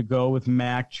enough to go with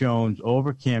Mac Jones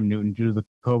over Cam Newton due to the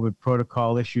COVID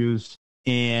protocol issues.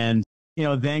 And,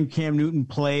 then Cam Newton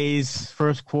plays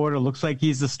first quarter, looks like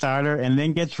he's the starter, and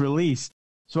then gets released.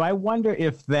 So I wonder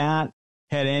if that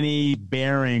had any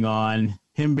bearing on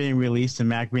him being released and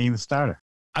Mac being the starter.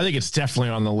 I think it's definitely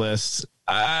on the list.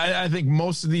 I think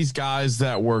most of these guys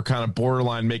that were kind of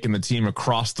borderline making the team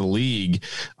across the league,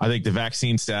 I think the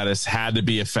vaccine status had to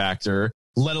be a factor,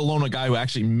 let alone a guy who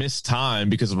actually missed time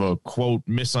because of a, quote,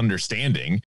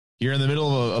 misunderstanding. you're in the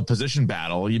middle of a position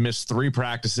battle. You missed 3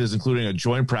 practices, including a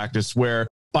joint practice where,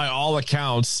 by all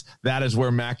accounts, that is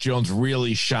where Mac Jones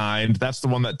really shined. That's the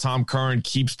one that Tom Curran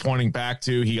keeps pointing back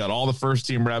to. He got all the first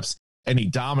team reps and he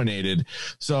dominated.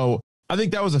 So I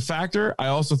think that was a factor. I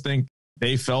also think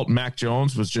they felt Mac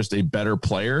Jones was just a better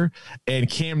player, and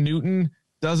Cam Newton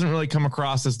doesn't really come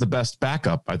across as the best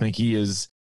backup. I think he has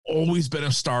always been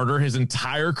a starter his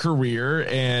entire career,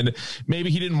 and maybe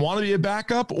he didn't want to be a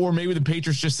backup, or maybe the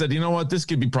Patriots just said, you know what, this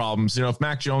could be problems. You know, if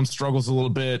Mac Jones struggles a little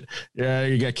bit, yeah,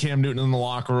 you got Cam Newton in the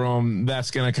locker room,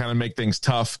 that's going to kind of make things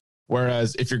tough.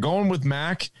 Whereas if you're going with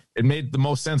Mac, it made the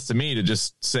most sense to me to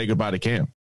just say goodbye to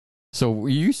Cam. So were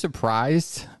you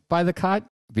surprised by the cut?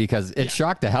 Because it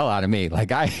shocked the hell out of me.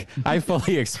 Like I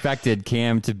fully expected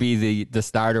Cam to be the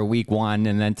starter week 1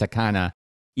 and then to kind of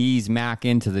ease Mac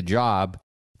into the job.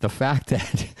 The fact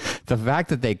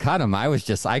that they cut him,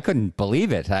 I couldn't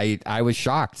believe it. I was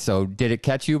shocked. So did it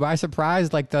catch you by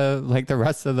surprise like the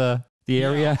rest of the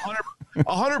area?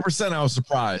 100% I was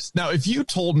surprised. Now, if you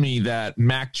told me that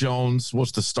Mac Jones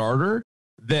was the starter,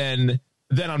 then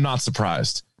I'm not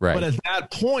surprised. Right. But at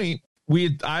that point,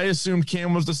 I assumed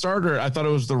Cam was the starter. I thought it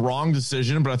was the wrong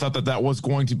decision, but I thought that was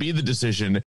going to be the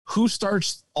decision. Who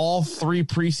starts all 3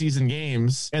 preseason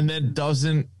games and then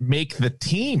doesn't make the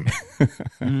team?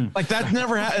 Like that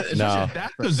never happened. No. At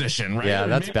that position, right? Yeah,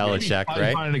 that's Belichick,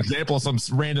 right? Find an example of some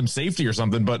random safety or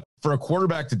something, but for a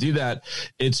quarterback to do that,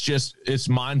 it's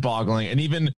mind-boggling. And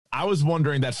even I was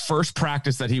wondering that first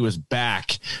practice that he was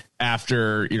back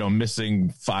after,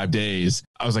 missing 5 days,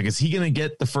 I was like, is he going to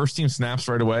get the first team snaps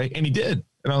right away? And he did.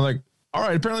 And I was like, all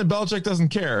right, apparently Belichick doesn't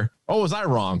care. Oh, was I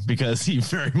wrong? Because he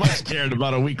very much cared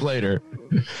about a week later.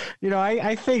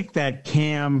 I think that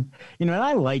Cam, and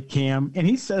I like Cam, and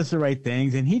he says the right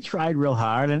things, and he tried real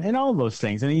hard, and all those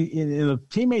things. And the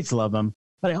teammates love him.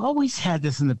 But I always had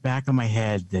this in the back of my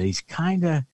head that he's kind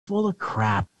of full of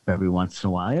crap every once in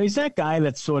a while. He's that guy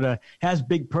that sort of has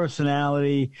big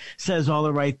personality, says all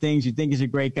the right things. You think he's a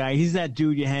great guy. He's that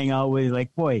dude you hang out with.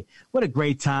 Like, boy, what a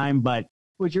great time. But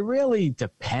would you really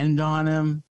depend on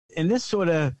him? And this sort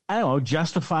of,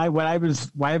 justify what I've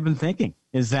been thinking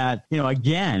is that,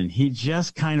 again, he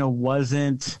just kind of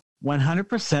wasn't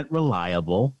 100%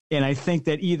 reliable. And I think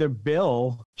that either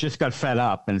Bill just got fed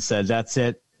up and said, that's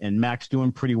it. And Mac's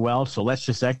doing pretty well, so let's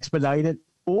just expedite it.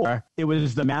 Or it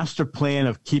was the master plan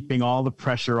of keeping all the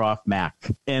pressure off Mac.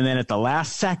 And then at the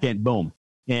last second, boom.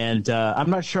 And I'm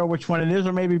not sure which one it is,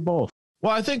 or maybe both.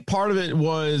 Well, I think part of it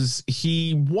was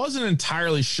he wasn't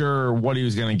entirely sure what he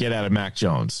was going to get out of Mac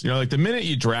Jones. Like the minute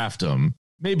you draft him,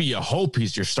 maybe you hope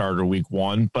he's your starter week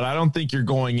 1, but I don't think you're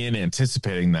going in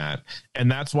anticipating that.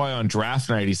 And that's why on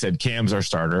draft night, he said, Cam's our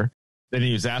starter. Then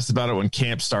he was asked about it when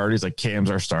camp started. He's like,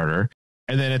 Cam's our starter.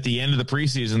 And then at the end of the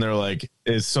preseason, they're like,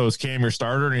 is Cam your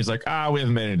starter? And he's like, we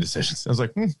haven't made any decisions. I was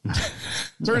like,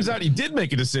 Turns out he did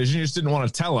make a decision. You just didn't want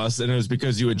to tell us. And it was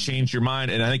because you had changed your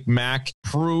mind. And I think Mac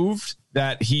proved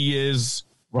that he is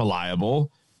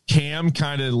reliable. Cam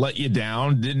kind of let you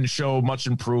down, didn't show much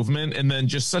improvement. And then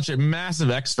just such a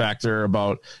massive X factor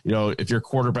about, if your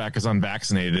quarterback is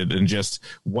unvaccinated and just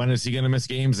when is he going to miss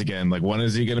games again? Like, when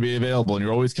is he going to be available? And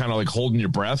you're always kind of like holding your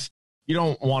breath. You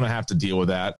don't want to have to deal with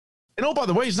that. And by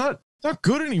the way, he's not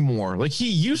good anymore. Like he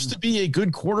used to be a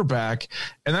good quarterback,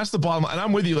 and that's the bottom. And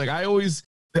I'm with you. Like I always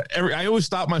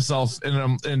stop myself and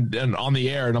on the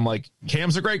air, and I'm like,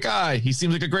 Cam's a great guy. He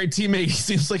seems like a great teammate. He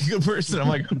seems like a good person. I'm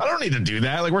like, I don't need to do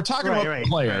that. Like we're talking about the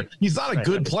player. He's not a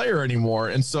good player anymore,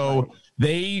 and so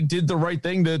they did the right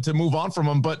thing to move on from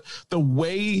him. But the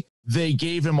way they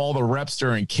gave him all the reps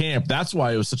during camp, that's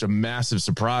why it was such a massive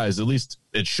surprise. At least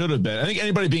it should have been. I think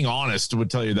anybody being honest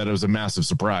would tell you that it was a massive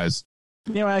surprise.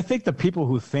 I think the people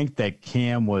who think that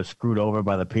Cam was screwed over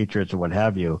by the Patriots or what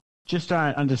have you just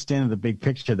aren't understanding the big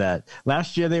picture that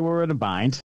last year they were in a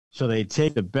bind. So they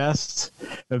take the best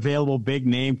available big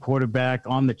name quarterback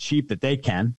on the cheap that they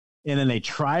can. And then they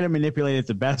try to manipulate it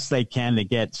the best they can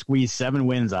to squeeze 7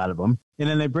 wins out of them. And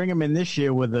then they bring him in this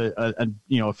year with a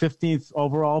 15th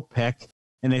overall pick.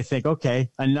 And they think, okay,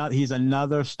 he's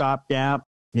another stopgap.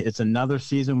 It's another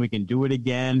season. We can do it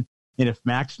again. And if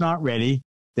Mac's not ready,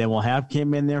 then we'll have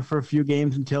Kim in there for a few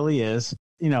games until he is.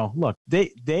 Look,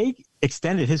 they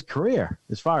extended his career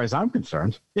as far as I'm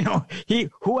concerned.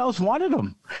 Who else wanted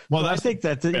him? Well, I think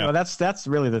that that's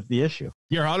really the issue.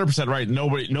 You're 100% right.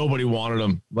 Nobody wanted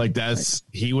him. Like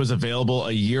he was available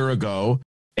a year ago,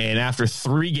 and after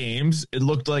 3 games, it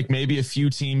looked like maybe a few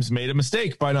teams made a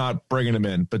mistake by not bringing him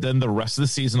in. But then the rest of the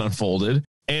season unfolded,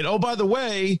 and by the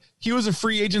way, he was a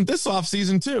free agent this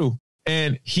offseason too.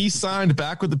 And he signed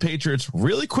back with the Patriots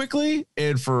really quickly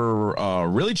and for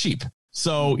really cheap.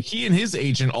 So he and his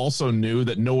agent also knew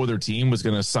that no other team was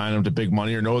going to sign him to big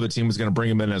money or no other team was going to bring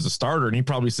him in as a starter. And he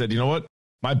probably said, you know what?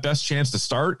 My best chance to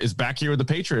start is back here with the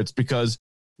Patriots, because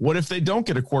what if they don't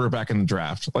get a quarterback in the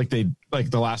draft like the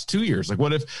last 2 years? Like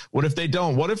what if they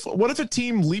don't? What if a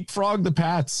team leapfrogged the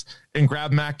Pats and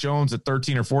grabbed Mac Jones at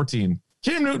 13 or 14?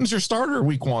 Cam Newton's your starter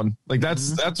week 1. Like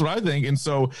that's what I think. And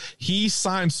so he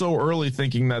signed so early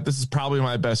thinking that this is probably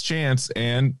my best chance.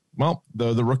 And well,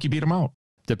 the rookie beat him out.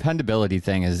 Dependability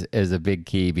thing is a big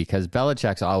key, because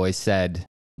Belichick's always said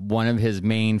one of his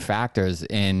main factors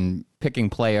in picking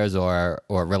players or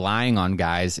relying on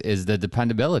guys is the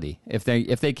dependability. If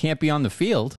they can't be on the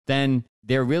field, then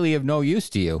they're really of no use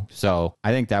to you. So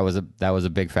I think that was a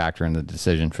big factor in the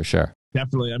decision for sure.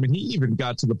 Definitely. I mean, he even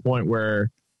got to the point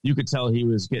where you could tell he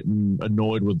was getting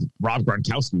annoyed with Rob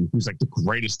Gronkowski, who's like the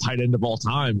greatest tight end of all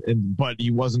time, but he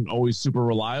wasn't always super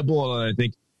reliable. And I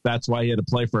think that's why he had to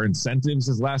play for incentives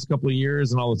his last couple of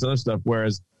years and all this other stuff.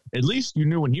 Whereas at least you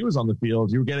knew when he was on the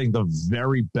field, you were getting the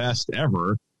very best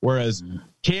ever. Whereas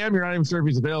Cam, you're not even sure if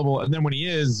he's available. And then when he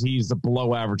is, he's a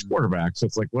below average quarterback. So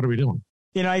it's like, what are we doing?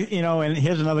 And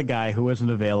here's another guy who isn't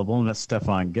available, and that's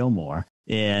Stephon Gilmore.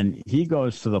 And he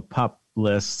goes to the PUP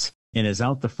list and is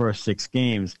out the first 6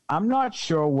 games. I'm not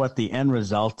sure what the end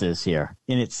result is here.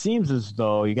 And it seems as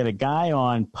though you got a guy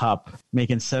on PUP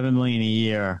making $7 million a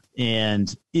year.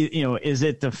 And, is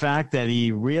it the fact that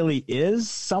he really is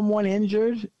someone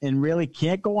injured and really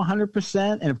can't go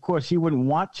 100%? And of course he wouldn't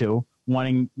want to,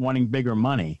 wanting bigger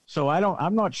money. So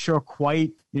I'm not sure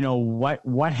quite,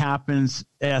 what happens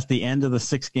at the end of the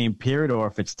 6-game period, or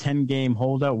if it's 10-game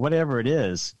holdout, whatever it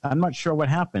is. I'm not sure what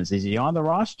happens. Is he on the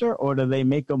roster, or do they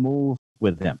make a move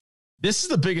with him? This is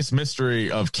the biggest mystery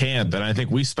of camp, and I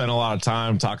think we spent a lot of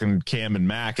time talking Cam and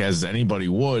Mac, as anybody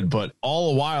would, but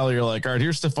all the while you're like, all right,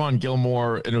 here's Stephon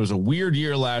Gilmore, and it was a weird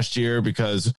year last year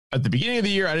because at the beginning of the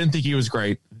year, I didn't think he was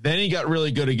great. Then he got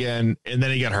really good again, and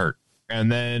then he got hurt. And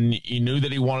then he knew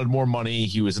that he wanted more money.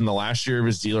 He was in the last year of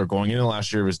his deal, or going into the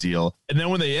last year of his deal. And then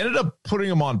when they ended up putting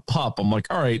him on PUP, I'm like,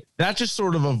 all right, that just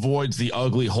sort of avoids the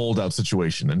ugly holdout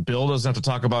situation. And Bill doesn't have to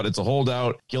talk about it's a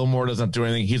holdout. Gilmore doesn't have to do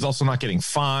anything. He's also not getting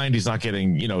fined. He's not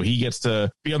getting, he gets to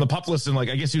be on the PUP list. And I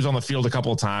guess he was on the field a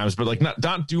couple of times, but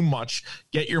not do much,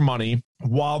 get your money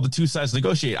while the two sides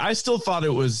negotiate. I still thought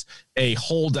it was a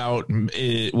holdout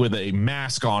with a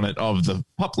mask on it of the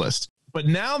PUP list. But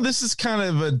now this is kind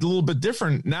of a little bit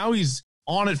different. Now he's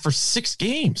on it for 6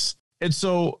 games. And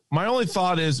so my only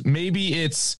thought is maybe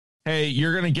it's, hey,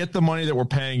 you're going to get the money that we're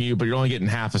paying you, but you're only getting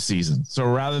half a season. So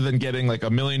rather than getting like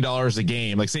 $1 million a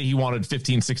game, like say he wanted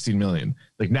 15, 16 million,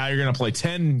 like now you're going to play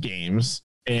 10 games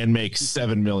and make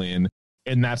 7 million.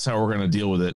 And that's how we're going to deal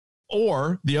with it.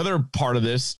 Or the other part of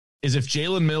this is if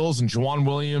Jalen Mills and Juwan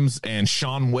Williams and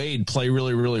Sean Wade play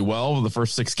really, really well for the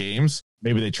first 6 games,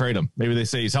 maybe they trade him. Maybe they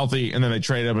say he's healthy and then they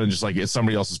trade him and just like it's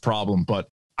somebody else's problem. But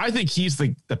I think he's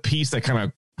the piece that kind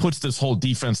of puts this whole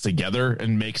defense together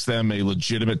and makes them a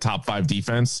legitimate top 5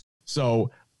 defense.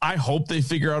 So I hope they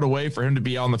figure out a way for him to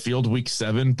be on the field week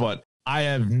 7, but I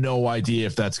have no idea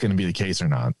if that's going to be the case or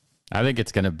not. I think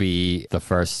it's going to be the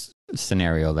first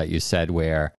scenario that you said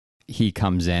where he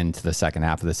comes into the second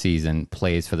half of the season,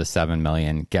 plays for the $7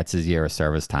 million, gets his year of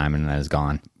service time, and then is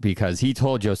gone. Because he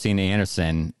told Josina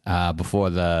Anderson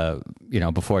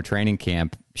before training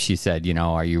camp, she said,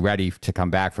 are you ready to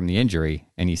come back from the injury?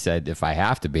 And he said, if I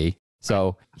have to be.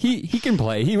 So he can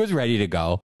play. He was ready to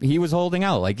go. He was holding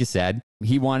out, like you said.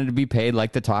 He wanted to be paid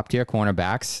like the top tier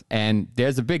cornerbacks. And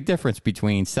there's a big difference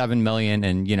between $7 million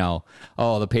and,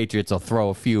 the Patriots will throw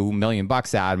a few $1 million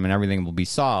at him and everything will be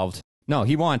solved. No,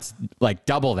 he wants like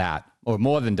double that or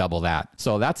more than double that.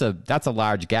 So that's a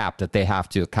large gap that they have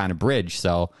to kind of bridge.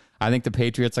 So I think the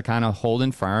Patriots are kind of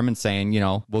holding firm and saying,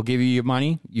 we'll give you your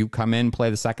money. You come in, play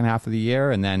the second half of the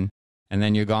year, and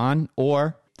then you're gone.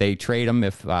 Or they trade him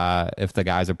if the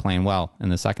guys are playing well in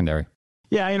the secondary.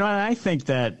 Yeah, I think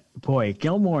that,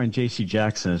 Gilmore and J.C.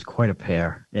 Jackson is quite a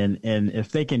pair. And if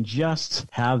they can just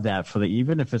have that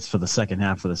even if it's for the second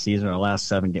half of the season or last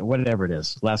 7 games, whatever it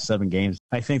is, last 7 games,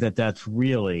 I think that's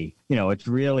really, it's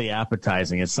really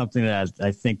appetizing. It's something that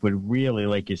I think would really,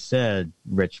 like you said,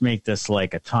 Rich, make this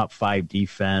like a top 5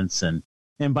 defense. And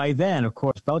by then, of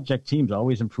course, Belichick teams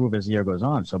always improve as the year goes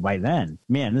on. So by then,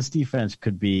 man, this defense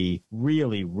could be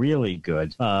really, really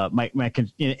good.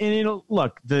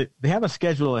 Look, they have a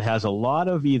schedule that has a lot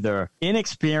of either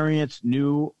inexperienced,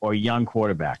 new, or young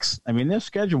quarterbacks. I mean, their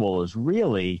schedule is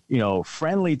really,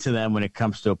 friendly to them when it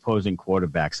comes to opposing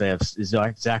quarterbacks. They have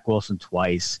Zach Wilson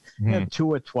twice, they have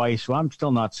Tua twice, who I'm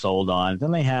still not sold on.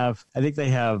 Then I think they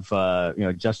have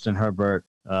Justin Herbert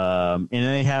And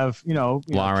they have,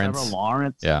 Lawrence. Trevor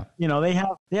Lawrence. Yeah. They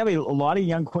have a lot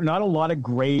of not a lot of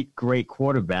great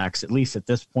quarterbacks, at least at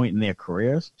this point in their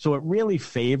careers. So it really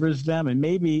favors them.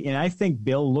 And I think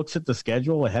Bill looks at the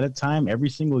schedule ahead of time every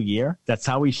single year. That's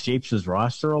how he shapes his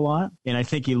roster a lot. And I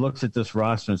think he looks at this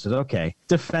roster and says, okay,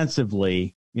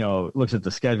 defensively, looks at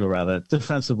the schedule rather.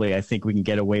 Defensively, I think we can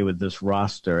get away with this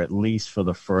roster at least for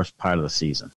the first part of the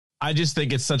season. I just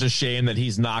think it's such a shame that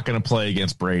he's not going to play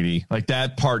against Brady. Like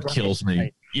that part kills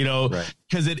me,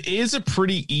 because it is a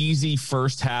pretty easy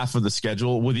first half of the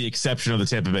schedule with the exception of the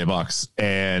Tampa Bay Bucks,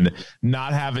 and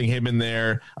not having him in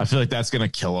there, I feel like that's going to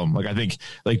kill him. Like I think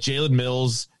like Jalen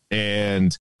Mills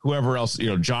and whoever else,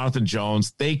 Jonathan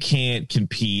Jones, they can't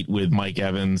compete with Mike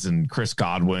Evans and Chris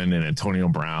Godwin and Antonio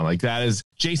Brown. Like that is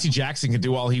JC Jackson can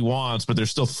do all he wants, but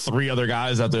there's still 3 other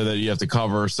guys out there that you have to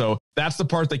cover. So that's the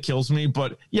part that kills me.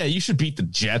 But yeah, you should beat the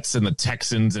Jets and the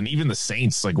Texans and even the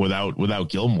Saints, like without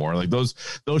Gilmore. Like those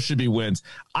should be wins.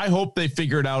 I hope they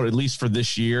figure it out at least for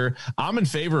this year. I'm in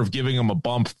favor of giving him a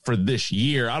bump for this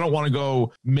year. I don't want to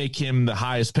go make him the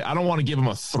highest pay. I don't want to give him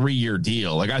a 3-year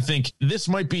deal. Like I think this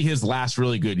might be his last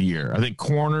really good year. I think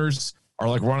corners are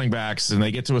like running backs and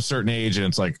they get to a certain age and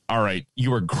it's like, all right,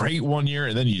 you were great one year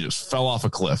and then you just fell off a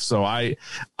cliff. So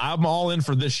I'm all in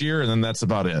for this year and then that's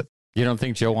about it. You don't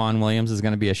think Joanne Williams is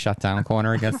going to be a shutdown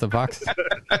corner against the Bucs?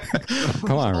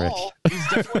 Come on, Rich. He's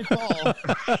definitely tall.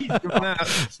 He's doing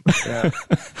that.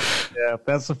 Yeah,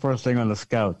 that's the first thing on the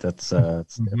scout. That's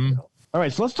All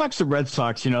right, so let's talk some Red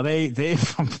Sox. They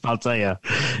I'll tell you,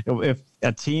 if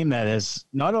a team that has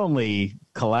not only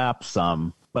collapsed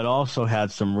some, but also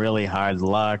had some really hard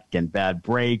luck and bad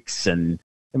breaks. And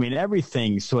I mean,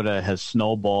 everything sort of has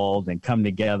snowballed and come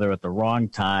together at the wrong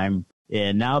time.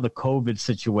 And now the COVID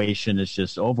situation is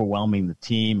just overwhelming the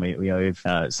team. If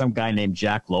some guy named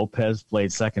Jack Lopez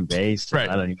played second base. Right.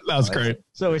 That was great.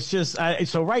 So it's just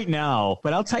so right now.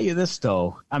 But I'll tell you this,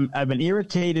 though. I've been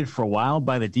irritated for a while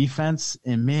by the defense.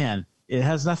 And, man, it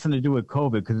has nothing to do with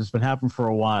COVID because it's been happening for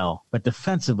a while. But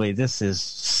defensively, this is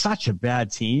such a bad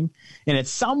team. And at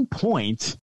some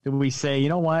point, do we say, you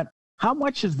know what? How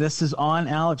much of this is on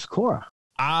Alex Cora?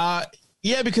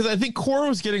 Yeah, because I think Cora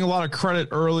was getting a lot of credit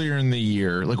earlier in the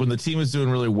year, like when the team was doing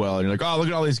really well. And you're like, oh, look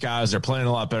at all these guys. They're playing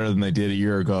a lot better than they did a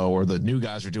year ago, or the new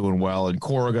guys are doing well. And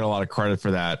Cora got a lot of credit for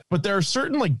that. But there are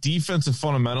certain like defensive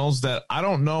fundamentals that I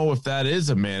don't know if that is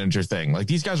a manager thing. Like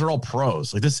these guys are all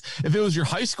pros. Like this, if it was your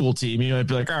high school team, you might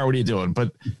be like, all right, what are you doing?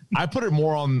 But I put it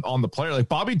more on the player, like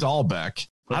Bobby Dahlbeck.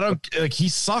 He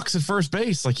sucks at first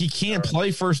base. Like he can't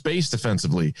play first base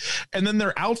defensively. And then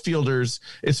their outfielders,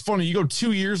 it's funny. You go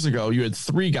 2 years ago, you had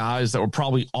 3 guys that were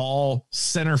probably all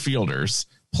center fielders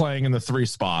playing in the 3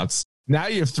 spots. Now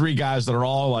you have 3 guys that are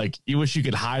all like, you wish you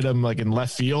could hide them like in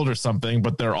left field or something,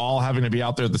 but they're all having to be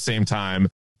out there at the same time.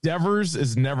 Devers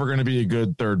is never going to be a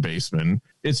good third baseman.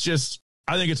 It's just,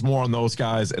 I think it's more on those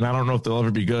guys. And I don't know if they'll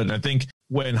ever be good. And I think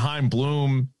when Chaim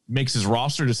Bloom makes his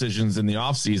roster decisions in the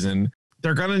offseason,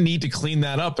 they're going to need to clean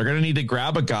that up. They're going to need to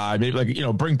grab a guy, maybe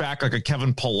bring back like a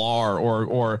Kevin Pillar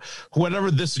or whatever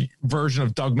this version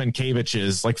of Doug Mankiewicz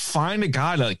is. Like find a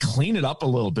guy to clean it up a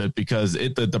little bit because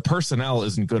the personnel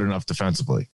isn't good enough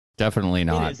defensively. Definitely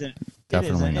not.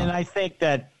 Definitely not. And I think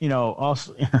that,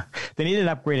 also they need an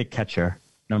upgraded catcher.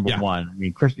 Number one. I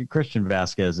mean, Christian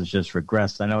Vasquez has just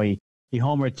regressed. I know he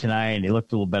homered tonight and he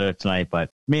looked a little better tonight,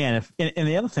 but man, and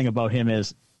the other thing about him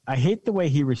is, I hate the way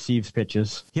he receives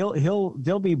pitches.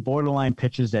 There'll be borderline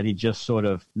pitches that he just sort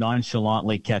of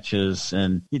nonchalantly catches,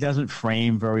 and he doesn't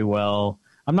frame very well.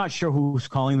 I'm not sure who's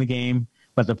calling the game,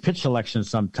 but the pitch selection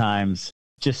sometimes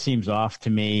just seems off to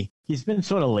me. He's been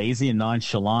sort of lazy and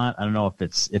nonchalant. I don't know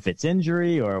if it's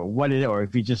injury or what it, or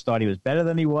if he just thought he was better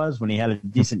than he was when he had a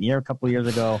decent year a couple of years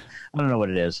ago. I don't know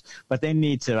what it is, but they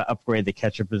need to upgrade the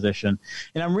catcher position.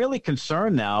 And I'm really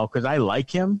concerned now because I like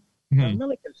him. I'm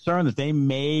really concerned that they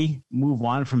may move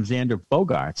on from Xander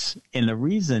Bogaerts. And the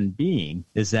reason being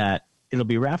is that it'll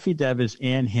be Rafi Devers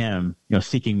and him,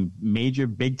 seeking major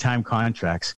big-time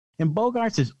contracts. And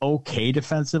Bogaerts is okay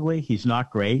defensively. He's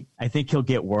not great. I think he'll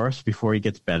get worse before he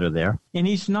gets better there. And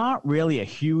he's not really a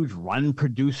huge run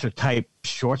producer type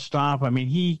shortstop. I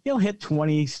mean, he'll hit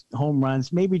 20 home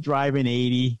runs, maybe drive in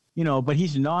 80, but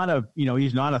he's not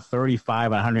a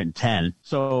 35, 110.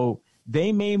 So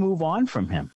they may move on from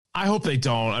him. I hope they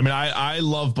don't. I mean, I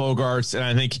love Bogaerts, and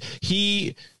I think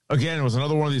he, again, was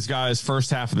another one of these guys,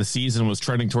 first half of the season was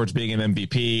trending towards being an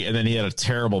MVP, and then he had a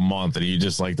terrible month, and he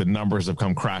just, the numbers have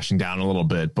come crashing down a little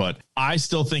bit. But I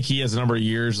still think he has a number of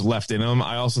years left in him.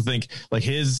 I also think,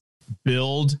 his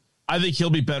build, I think he'll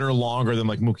be better longer than,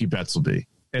 Mookie Betts will be.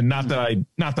 And not that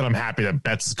I'm happy that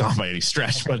Betts is gone by any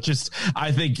stretch, but just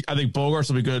I think Bogaerts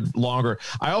will be good longer.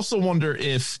 I also wonder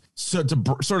if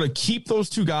to sort of keep those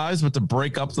two guys, but to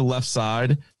break up the left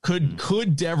side,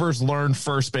 could Devers learn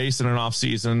first base in an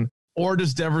offseason? Or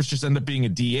does Devers just end up being a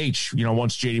DH,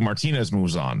 once JD Martinez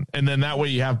moves on? And then that way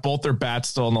you have both their bats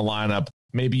still in the lineup.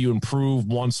 Maybe you improve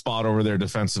one spot over there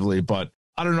defensively, but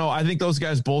I don't know. I think those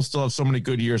guys both still have so many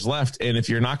good years left. And if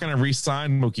you're not going to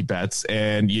re-sign Mookie Betts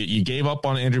and you gave up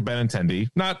on Andrew Benintendi,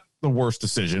 not the worst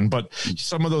decision, but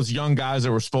some of those young guys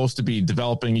that were supposed to be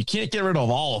developing, you can't get rid of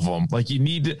all of them. Like you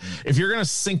need to, if you're going to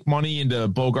sink money into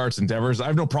Bogaerts and Devers, I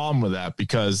have no problem with that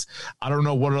because I don't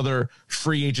know what other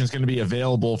free agent's going to be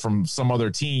available from some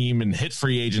other team and hit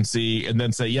free agency and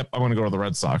then say, yep, I'm going to go to the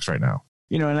Red Sox right now.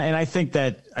 And I think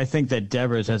that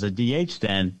Devers as a DH,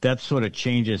 then that sort of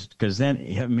changes because then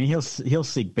he'll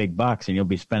seek big bucks and you'll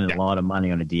be spending a lot of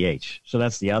money on a DH. So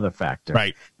that's the other factor,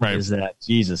 right? Is that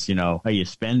Jesus? Are you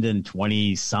spending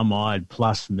 20 some odd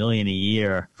plus million a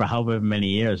year for however many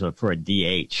years for a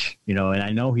DH? And I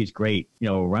know he's great,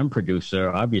 a run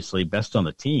producer, obviously best on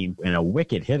the team and a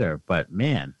wicked hitter, but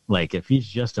man, like if he's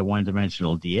just a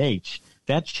one-dimensional DH.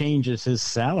 That changes his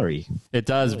salary. It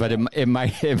does, but it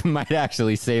might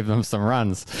actually save them some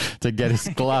runs to get his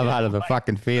glove out of the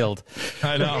fucking field.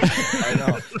 I know.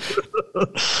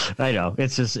 I know.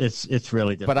 It's just it's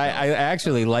really difficult. But I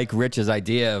actually like Rich's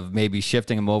idea of maybe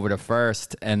shifting him over to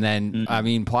first, and then I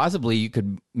mean possibly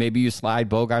you slide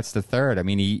Bogaerts to third. I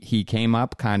mean he came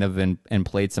up kind of and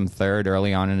played some third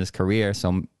early on in his career,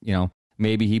 so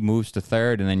maybe he moves to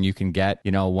third, and then you can get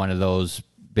one of those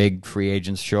big free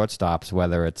agents shortstops,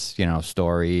 whether it's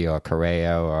Story or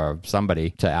Correa or somebody,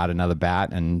 to add another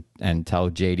bat and tell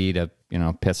JD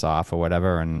to piss off or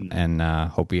whatever and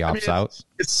hope he opts out.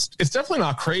 It's definitely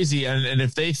not crazy, and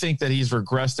if they think that he's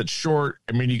regressed at short,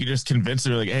 I mean you could just convince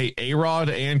them like, hey, A-Rod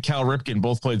and Cal Ripken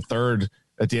both played third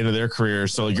at the end of their career,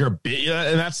 so you're a bit,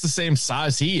 and that's the same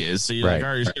size he is. So you're like, all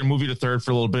right, he's going to move you to third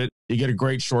for a little bit. You get a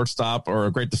great shortstop or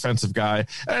a great defensive guy.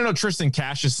 And I know Tristan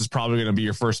Cassius is probably going to be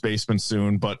your first baseman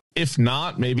soon, but if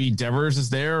not, maybe Devers is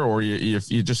there, or you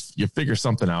figure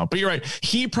something out. But you're right,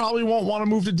 he probably won't want to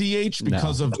move to DH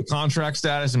because of the contract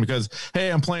status and because,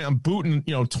 hey, I'm booting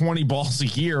 20 balls a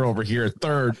year over here at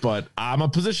third, but I'm a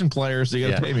position player, so you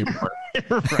got to pay me more.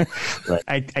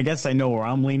 Right. I guess I know where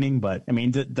I'm leaning, but I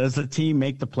mean, does the team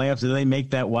make the playoffs? Do they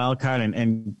make that wild card?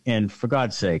 And for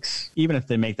God's sakes, even if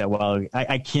they make that wild,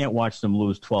 I can't watch them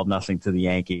lose 12-0 to the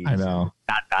Yankees. I know.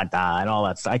 And all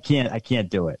that stuff. I can't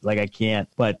do it. Like I can't.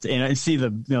 But I see the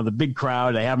big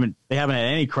crowd. They haven't had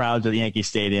any crowds at the Yankee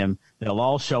Stadium. They'll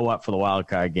all show up for the wild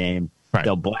card game. Right.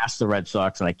 They'll blast the Red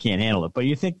Sox, and I can't handle it. But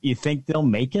you think they'll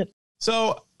make it?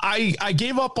 So I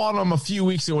gave up on them a few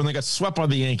weeks ago when they got swept by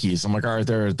the Yankees. I'm like, all right,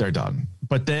 they're done.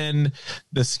 But then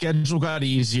the schedule got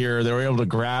easier. They were able to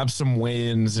grab some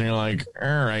wins, and you're like,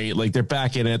 all right, like they're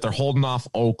back in it. They're holding off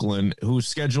Oakland, whose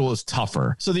schedule is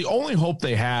tougher. So the only hope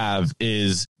they have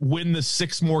is win the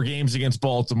 6 more games against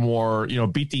Baltimore,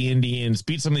 beat the Indians,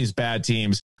 beat some of these bad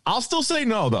teams. I'll still say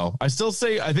no, though. I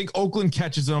think Oakland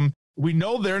catches them. We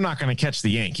know they're not going to catch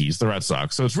the Yankees, the Red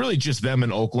Sox. So it's really just them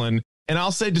and Oakland. And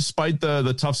I'll say, despite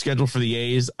the tough schedule for the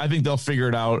A's, I think they'll figure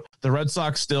it out. The Red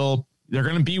Sox they're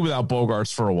going to be without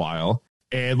Bogaerts for a while.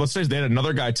 And let's face it, they had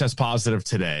another guy test positive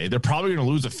today. They're probably going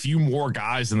to lose a few more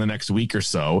guys in the next week or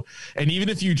so. And even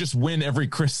if you just win every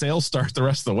Chris Sale start the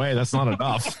rest of the way, that's not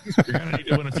enough. You're going to need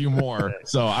to win a few more.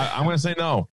 So I'm going to say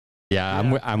no.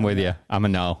 Yeah, I'm with you. I'm a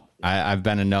no. I've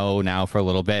been a no now for a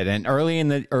little bit. And early in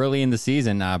the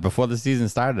season, before the season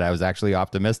started, I was actually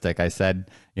optimistic. I said,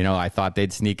 I thought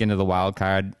they'd sneak into the wild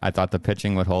card. I thought the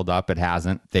pitching would hold up. It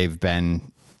hasn't. They've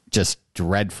been just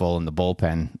dreadful in the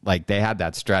bullpen. Like they had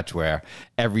that stretch where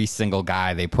every single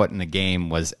guy they put in the game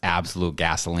was absolute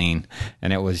gasoline,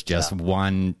 and it was just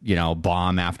one,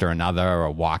 bomb after another, or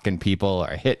walking people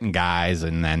or hitting guys.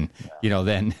 And then,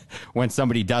 then when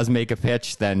somebody does make a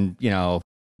pitch, then,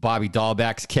 Bobby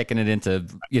Dahlbeck's kicking it into,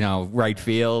 right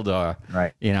field, or,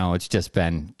 it's just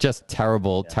been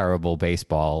terrible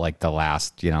baseball, like the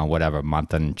last,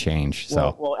 month and change.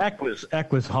 So, well, Eck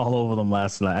was all over them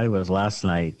last night. It was last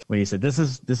night when he said, this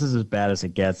is as bad as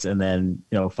it gets. And then,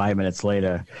 5 minutes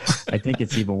later, I think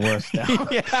it's even worse now.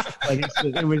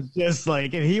 It was just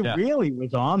like, and he really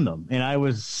was on them. And I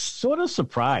was sort of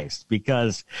surprised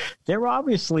because they're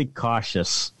obviously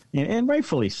cautious. And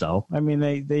rightfully so. I mean,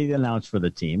 they announced for the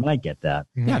team, and I get that.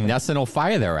 Yeah, Nesson will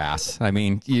fire their ass. I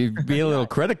mean, you be a little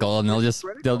critical, and they'll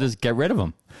just get rid of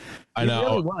him. I know. He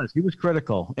really was. He was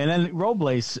critical. And then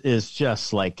Robles is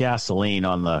just like gasoline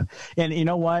on the – and you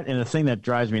know what? And the thing that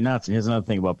drives me nuts, and here's another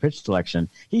thing about pitch selection,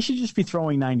 he should just be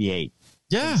throwing 98.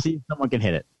 Yeah. and see if someone can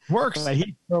hit it. Works. But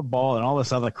he throw a ball and all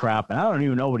this other crap, and I don't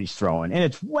even know what he's throwing. And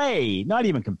it's not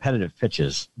even competitive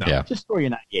pitches. No. Yeah. Just throw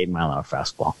your 98-mile-an-hour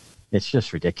fastball. It's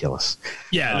just ridiculous.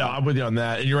 Yeah, no, I'm with you on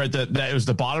that. And you're right that it was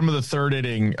the bottom of the third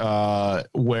inning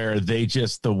where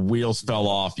the wheels fell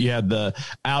off. You had the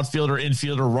outfielder,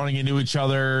 infielder running into each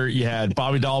other. You had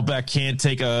Bobby Dahlbeck can't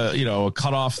take a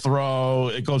cutoff throw.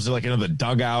 It goes to like another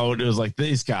dugout. It was like,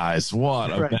 these guys,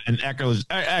 what? Right. And Eck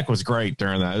was great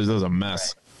during that. It was a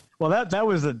mess. Right. Well, that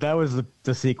was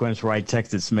the sequence where I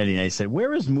texted Smitty and I said,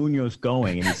 "Where is Munoz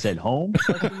going?" And he said, "Home."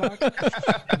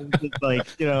 Like,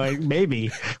 maybe,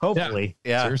 hopefully.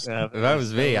 Yeah, if that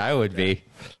was me, I would be.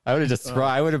 I would have just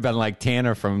I would have been like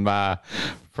Tanner from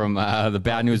the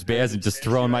Bad News Bears and just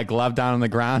throwing my glove down on the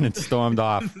ground and stormed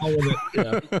off.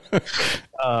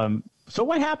 So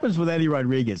what happens with Eddie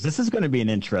Rodriguez? This is going to be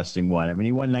an interesting one. I mean,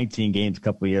 he won 19 games a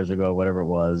couple of years ago, whatever it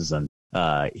was, and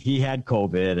he had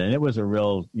COVID, and it was a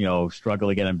real, struggle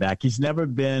to get him back. He's never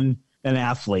been an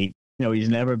athlete. He's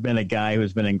never been a guy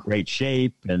who's been in great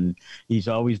shape, and he's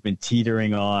always been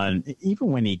teetering on.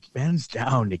 Even when he bends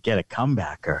down to get a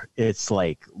comebacker, it's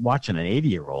like watching an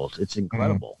 80-year-old. It's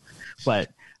incredible. But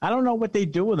I don't know what they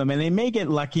do with him, and they may get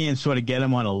lucky and sort of get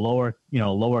him on a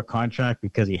lower contract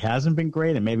because he hasn't been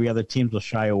great, and maybe other teams will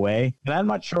shy away. And I'm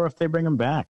not sure if they bring him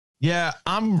back. Yeah,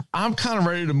 I'm kind of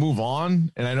ready to move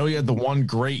on. And I know he had the one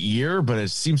great year, but it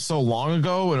seems so long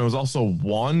ago. And it was also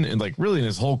one in really in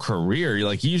his whole career.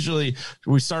 Usually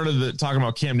we started talking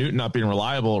about Cam Newton not being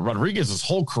reliable. Rodriguez's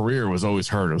whole career was always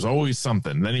hurt. It was always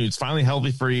something. Then he was finally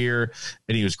healthy for a year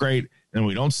and he was great. And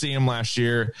we don't see him last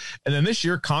year. And then this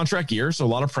year, contract year. So a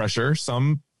lot of pressure.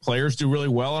 Some players do really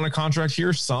well on a contract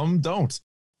year. Some don't.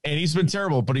 And he's been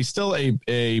terrible, but he's still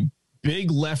a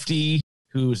big lefty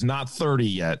who's not 30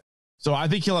 yet. So I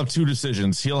think he'll have two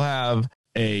decisions. He'll have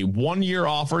a 1-year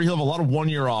offer. He'll have a lot of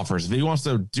 1-year offers. If he wants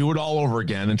to do it all over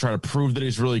again and try to prove that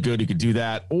he's really good, he could do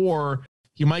that. Or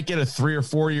he might get a 3 or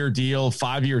 4 year deal,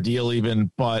 5-year deal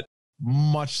even, but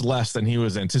much less than he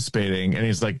was anticipating. And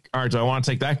he's like, all right, do I want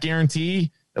to take that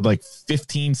guarantee at like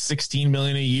 15, 16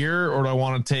 million a year? Or do I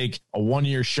want to take a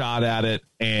 1-year shot at it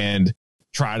and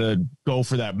try to go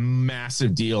for that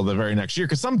massive deal the very next year?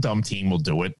 Because some dumb team will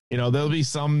do it. There'll be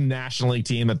some National League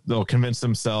team that they'll convince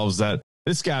themselves that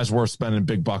this guy's worth spending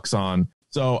big bucks on.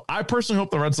 So I personally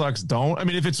hope the Red Sox don't. I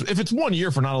mean, if it's 1 year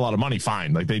for not a lot of money,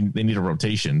 fine. Like they need a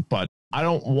rotation, but I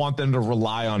don't want them to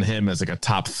rely on him as like a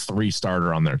top 3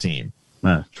 starter on their team.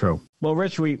 True. Well,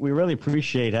 Rich, we really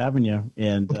appreciate having you.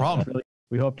 And no problem.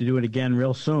 We hope to do it again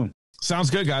real soon.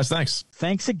 Sounds good, guys. Thanks.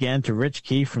 Thanks again to Rich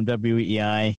Keefe from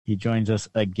WEEI. He joins us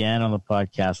again on the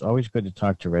podcast. Always good to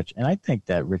talk to Rich. And I think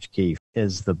that Rich Keefe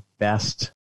is the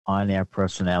best on-air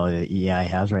personality that EEI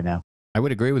has right now. I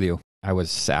would agree with you. I was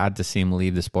sad to see him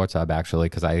leave the Sports Hub, actually,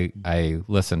 because I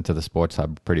listened to the Sports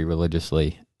Hub pretty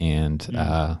religiously, and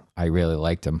I really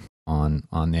liked him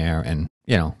on there. And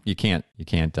you can't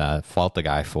fault the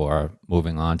guy for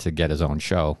moving on to get his own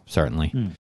show, certainly.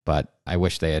 But I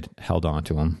wish they had held on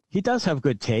to him. He does have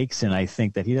good takes, and I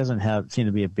think that he doesn't seem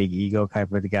to be a big ego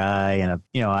type of guy. And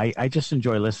I just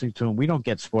enjoy listening to him. We don't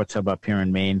get Sports Hub up here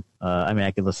in Maine.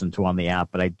 I could listen to on the app,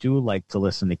 but I do like to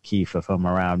listen to Keefe if I'm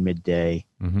around midday.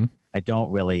 Mm-hmm. I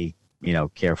don't really,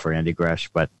 care for Andy Gresh,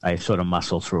 but I sort of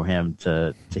muscle through him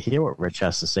to hear what Rich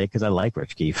has to say because I like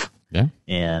Rich Keefe. Yeah.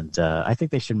 And I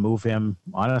think they should move him,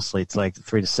 honestly, to like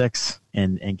 3 to 6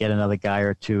 and get another guy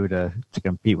or two to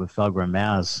compete with Felger and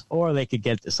Maz. Or they could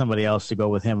get somebody else to go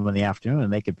with him in the afternoon,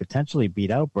 and they could potentially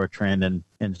beat out Bertrand and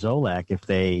Zolak if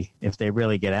they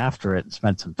really get after it and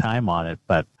spend some time on it.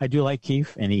 But I do like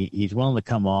Keefe, and he's willing to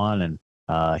come on, and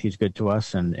he's good to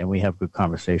us, and we have good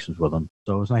conversations with him.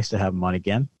 So it was nice to have him on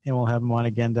again, and we'll have him on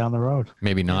again down the road.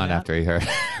 Maybe not after he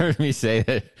heard me say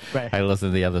that right. I listen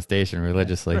to the other station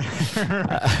religiously.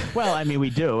 Well, we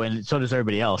do, and so does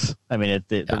everybody else.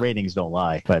 The ratings don't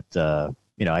lie. But,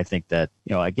 I think that,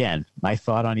 again, my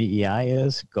thought on EEI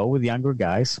is go with younger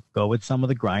guys, go with some of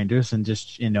the grinders, and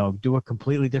just, do a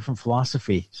completely different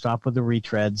philosophy. Stop with the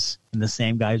retreads and the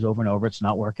same guys over and over. It's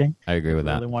not working. I agree with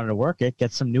that. They wanted to work it,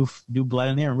 get some new blood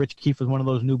in there, and Rich Keefe was one of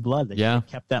those new blood that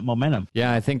kept that momentum.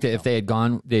 Yeah, I think that if they had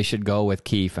gone, they should go with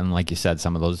Keefe, and like you said,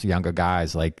 some of those younger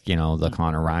guys, like the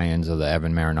Connor Ryans or the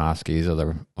Evan Marinovskis or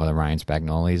the Ryan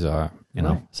Spagnolis or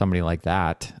somebody like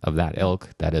that, of that ilk,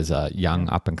 that is a young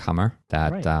up and comer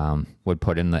that would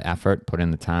put in the effort, put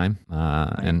in the time,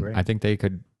 and I think they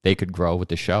could grow with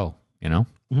the show.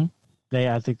 Mm-hmm.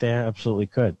 I think they absolutely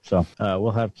could. So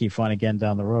we'll have Keefe on again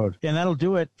down the road. And that'll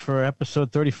do it for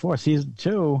episode 34, season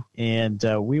 2. And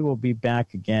we will be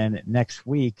back again next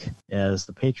week as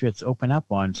the Patriots open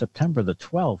up on September the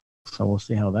 12th So we'll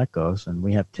see how that goes. And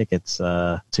we have tickets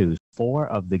to 4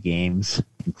 of the games,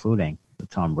 including the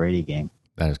Tom Brady game,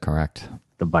 That is correct.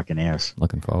 the Buccaneers.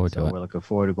 Looking forward So to we're it. looking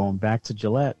forward to going back to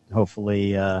Gillette.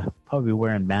 Hopefully, probably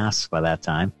wearing masks by that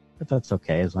time, but that's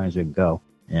okay as long as we can go.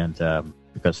 And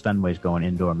because Fenway's going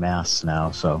indoor masks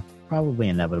now, so probably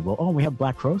inevitable. Oh, we have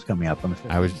Black Crows coming up on the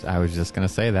 15th. I was just gonna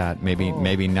say that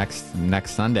maybe next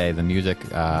Sunday the music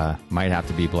might have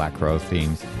to be Black Crow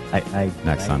themed.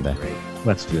 Next Sunday. Agree.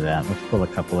 Let's do that. Let's pull a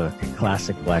couple of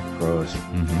classic Black Crows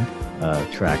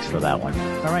tracks for that one.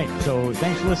 All right. So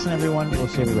thanks for listening, everyone. We'll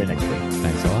see everybody next week.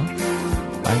 Thanks a lot.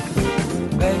 Bye.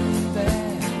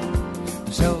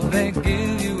 Baby, so they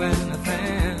give you